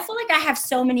mentor, but I feel like I have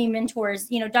so many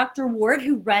mentors. You know, Dr. Ward,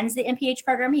 who runs the MPH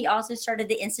program, he also started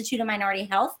the Institute of Minority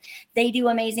Health. They do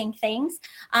amazing things.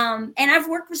 And I've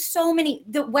worked with so many.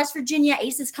 The West Virginia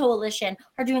ACEs Coalition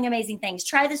are doing amazing things.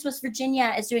 Try This West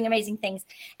Virginia is doing amazing things.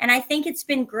 And I think it's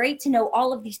been great to know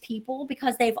all of these people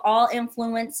because they've all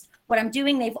influenced what I'm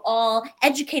doing. They've all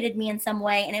educated me in some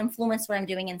way and influenced what I'm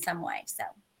doing in some way. So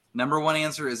number 1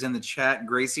 answer is in the chat.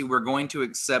 Gracie, we're going to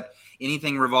accept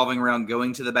anything revolving around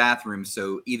going to the bathroom.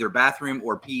 So either bathroom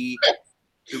or pee.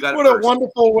 What a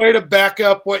wonderful way to back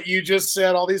up what you just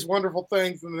said. All these wonderful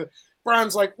things. And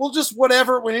Brian's like, well, just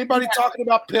whatever. When anybody talking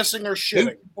about pissing or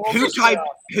shitting.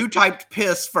 Who typed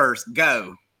piss first?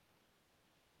 Go.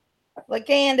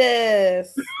 LaCandace.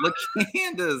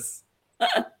 LaCandace.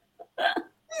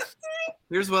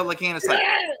 Here's what LaCandace like.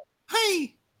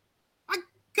 Hey, I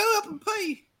go up and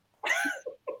pee.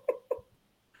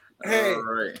 Hey. All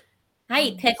right. I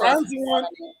eat pickles.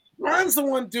 Brian's the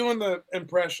one doing the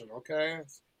impression, okay?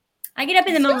 I get up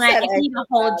in the middle of the night and eat a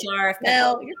whole jar of pickles.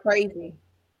 Mel, you're crazy.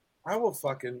 I will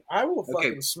fucking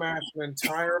smash an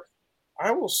entire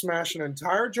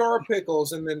jar of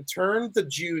pickles and then turn the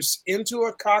juice into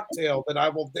a cocktail that I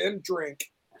will then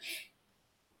drink.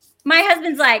 My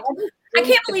husband's like, I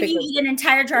can't believe you eat an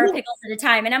entire jar of pickles at a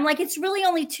time. And I'm like, it's really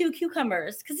only 2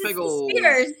 cucumbers because it's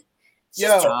spears. It's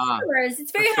just 2 cucumbers.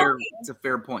 It's very healthy. It's a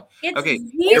fair point. It's okay,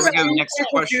 here we go. Next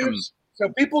question. So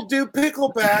people do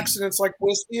picklebacks and it's like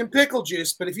whiskey and pickle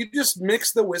juice. But if you just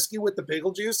mix the whiskey with the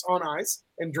pickle juice on ice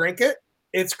and drink it,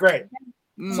 it's great.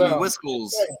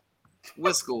 Whiskles.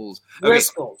 Whiskles. Okay.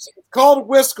 Whiskles. It's called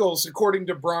Whiskles, according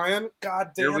to Brian. God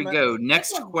damn it. Here we go.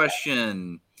 Next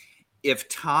question. If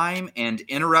time and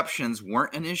interruptions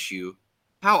weren't an issue,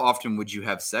 how often would you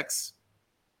have sex?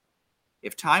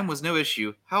 If time was no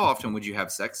issue, how often would you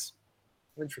have sex?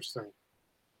 Interesting.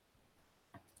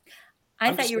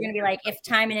 I thought you were going to be like, if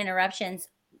time and interruptions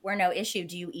were no issue,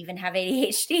 do you even have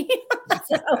ADHD?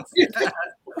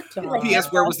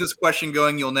 P.S. Where was this question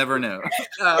going? You'll never know.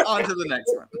 On to the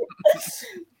next one.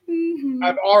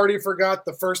 I've already forgot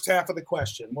the first half of the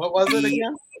question. What was it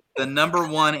again? The number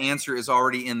 1 answer is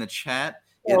already in the chat.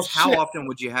 It's how often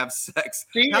would you have sex?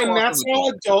 See, and that's how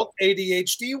adult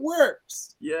ADHD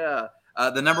works. Yeah.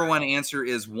 The number 1 answer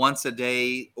is once a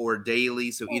day or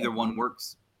daily. So either one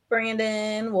works.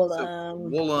 Brandon Woolham. So,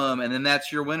 Woolham. And then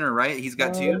that's your winner, right? He's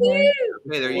got 2. Okay,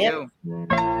 there you go. Boom,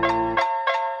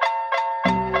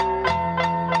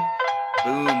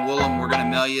 Woolham. We're going to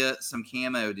mail you some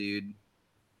camo, dude.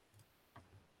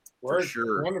 For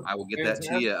sure. Wonderful. I will get that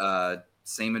to you.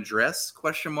 Same address? ?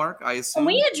 I assume.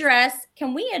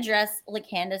 Can we address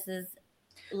LaCandace's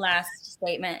last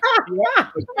statement?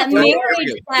 Yeah.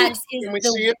 Married sex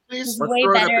is way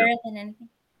better than anything.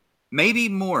 Maybe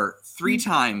more. 3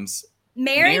 times.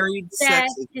 Married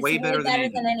sex is way better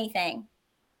than anything.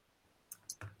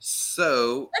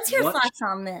 So let's hear thoughts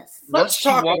on this. Let's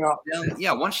talk about.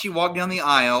 Once she walked down the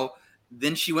aisle,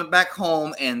 then she went back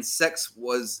home, and sex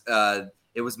was.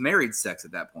 It was married sex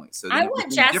at that point. So I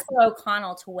want Jasper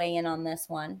O'Connell to weigh in on this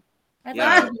one.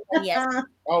 Yes.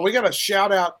 Oh, we got a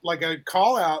shout out, like a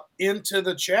call out into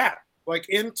the chat, like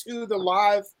into the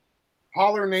live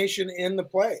Holler Nation in the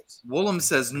place. Woolham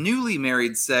says newly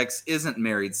married sex isn't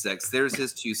married sex. There's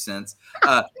his 2 cents.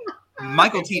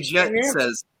 Michael T. Jet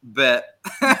says bet.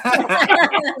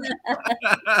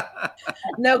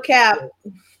 No cap.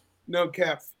 No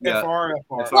cap. Yeah. FR.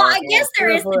 Well, I guess there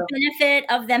is the benefit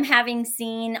of them having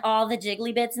seen all the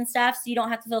jiggly bits and stuff, so you don't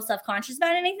have to feel self-conscious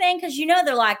about anything because you know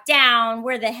they're locked down.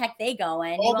 Where the heck they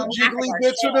going? All the jiggly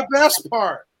bits are the best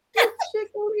part.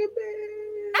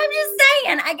 I'm just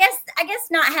saying. I guess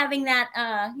not having that.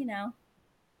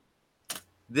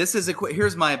 This is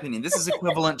here's my opinion. This is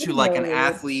equivalent to like an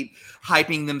athlete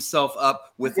hyping themselves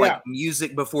up with like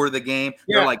music before the game.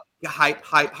 They're like hype.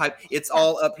 It's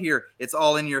all up here. It's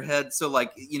all in your head. So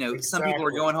like, you know, some people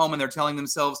are going home and they're telling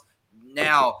themselves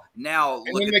now. And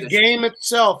then the game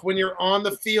itself, when you're on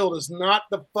the field, is not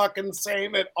the fucking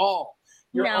same at all.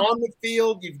 You're on the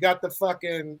field. You've got the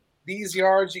fucking these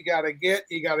yards. You got to get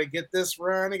this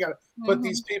run. You got to put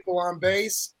these people on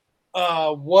base.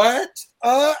 What?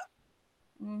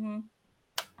 Mm-hmm.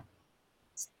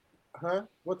 Huh?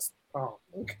 What's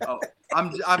okay.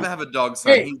 I have a dog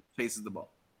son. He chases the ball.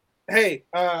 Hey,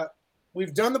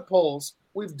 we've done the polls.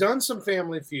 We've done some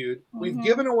Family Feud. We've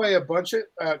given away a bunch of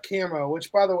camo,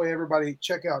 which, by the way, everybody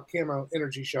check out Camo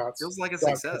Energy Shots. Feels like a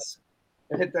success.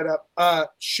 Hit that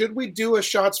up. Should we do a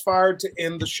shots fired to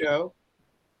end the show?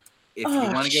 If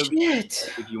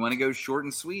you want to go short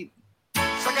and sweet.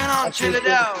 Sucking on chili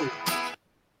dough.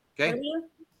 Okay.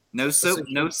 No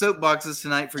soapboxes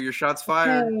tonight for your shots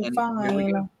fired. Okay, and fine. Here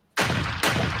we go.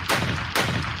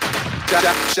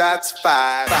 Shots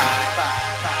fired.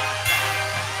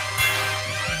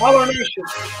 Holler Nation.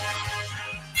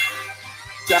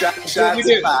 Shots fired.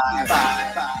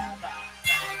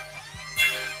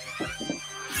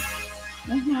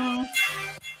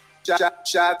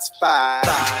 Shots fired.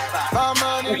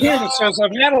 Again, it says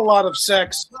I've had a lot of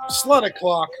sex, slut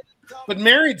o'clock, but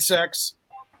married sex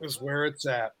is where it's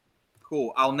at.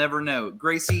 Cool. I'll never know.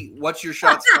 Gracie, what's your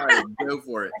shots fired? Go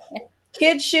for it.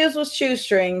 Kids' shoes with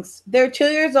shoestrings. They're 2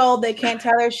 years old. They can't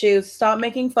tie their shoes. Stop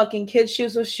making fucking kids'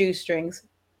 shoes with shoestrings.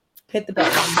 Hit the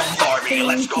button. Party,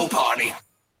 let's go party.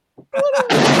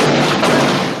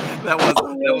 That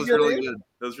was really good.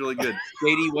 That was really good.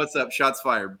 Katie, what's up? Shots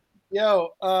fired. Yo,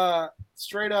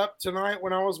 straight up tonight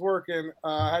when I was working,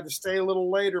 I had to stay a little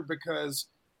later because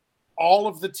all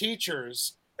of the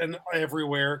teachers and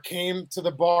everywhere came to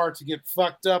the bar to get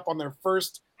fucked up on their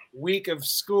first week of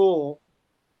school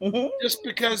just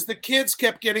because the kids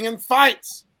kept getting in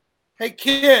fights. Hey,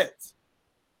 kids,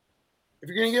 if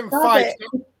you're going to get in fights,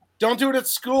 don't do it at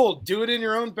school. Do it in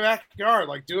your own backyard.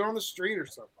 Like, do it on the street or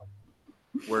something.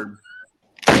 Word.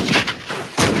 Don't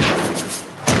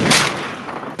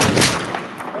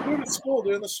do it at school. Do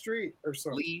it in the street or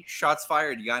something. Lee, shots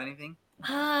fired. You got anything?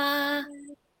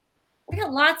 We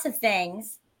got lots of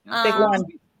things. Pick one.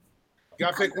 You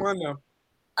got to pick one, though.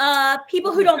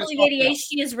 People who don't believe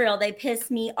ADHD is real, they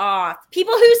piss me off.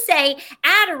 People who say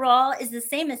Adderall is the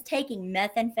same as taking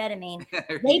methamphetamine,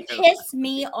 they piss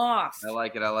me off. I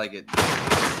like it.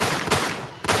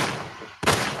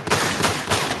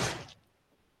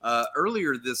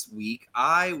 Earlier this week,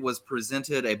 I was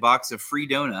presented a box of free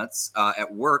donuts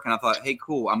at work, and I thought, hey,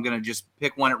 cool, I'm going to just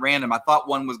pick one at random. I thought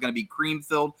one was going to be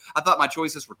cream-filled. I thought my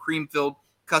choices were cream-filled,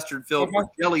 custard-filled, or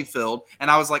jelly-filled, and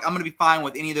I was like, I'm going to be fine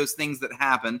with any of those things that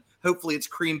happen. Hopefully it's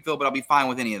cream-filled, but I'll be fine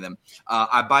with any of them.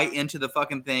 I bite into the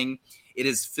fucking thing. It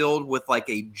is filled with like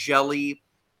a jelly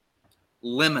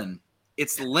lemon.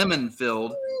 It's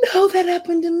lemon-filled. No, that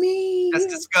happened to me. That's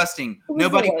disgusting.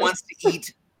 Nobody wants to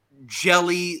eat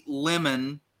jelly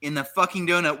lemon in the fucking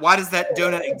donut. Why does that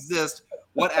donut exist?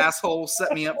 What asshole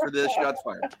set me up for this? Shots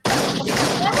fired.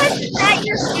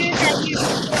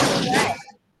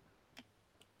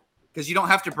 Because you don't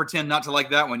have to pretend not to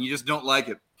like that one. You just don't like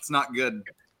it. It's not good.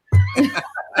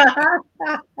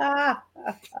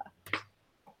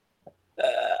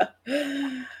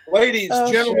 Ladies,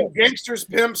 gentlemen, gangsters,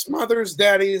 pimps, mothers,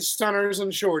 daddies, stunners,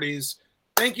 and shorties,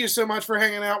 thank you so much for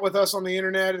hanging out with us on the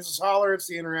internet. This is Holler. It's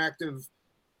the interactive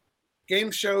game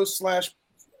show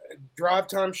 / drive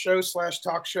time show /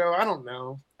 talk show. I don't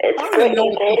know. I don't even know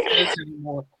what this is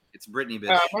anymore. It's Brittany,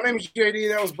 bitch. My name is JD.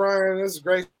 That was Brian. This is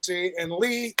Gracie. And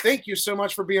Lee, thank you so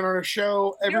much for being on our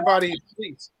show. Everybody,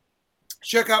 please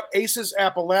check out Aces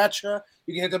Appalachia.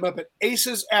 You can hit them up at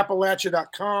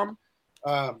acesappalachia.com.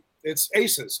 It's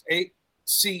Aces,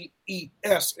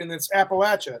 A-C-E-S, and it's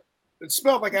Appalachia. It's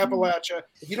spelled like Appalachia.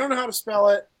 If you don't know how to spell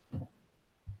it,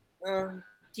 do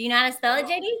you know how to spell it,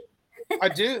 JD? I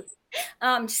do.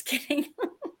 I'm just kidding.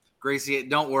 Gracie,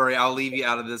 don't worry. I'll leave you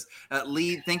out of this.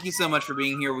 Lee, thank you so much for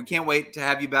being here. We can't wait to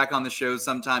have you back on the show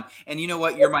sometime. And you know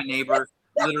what? You're my neighbor.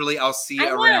 Literally, I'll see you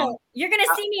around. You're going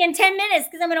to see me in 10 minutes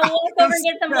because I'm going to walk over and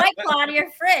get some White Claw out of your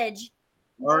fridge.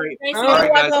 All right,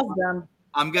 guys.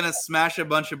 I'm going to smash a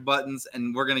bunch of buttons,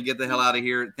 and we're going to get the hell out of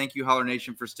here. Thank you, Holler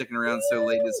Nation, for sticking around so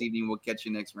late this evening. We'll catch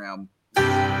you next round.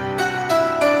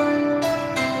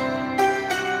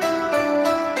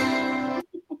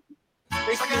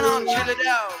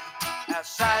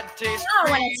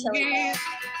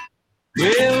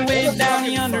 Well, way down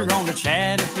yonder on the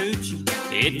Chattahoochee,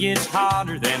 it gets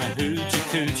hotter than a hoochie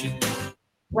coochie.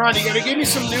 Ron, you gotta give me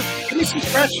some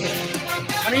freshness.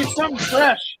 I need something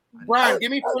fresh. Brian,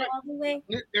 give me fresh.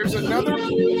 There's another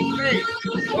page.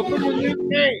 Open the new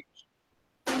page.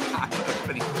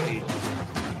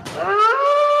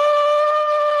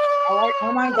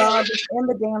 Oh my God, just end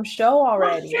the damn show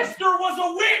already. My sister was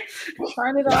a witch.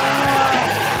 Turn it on.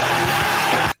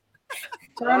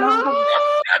 Turn on.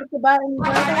 Hit the button.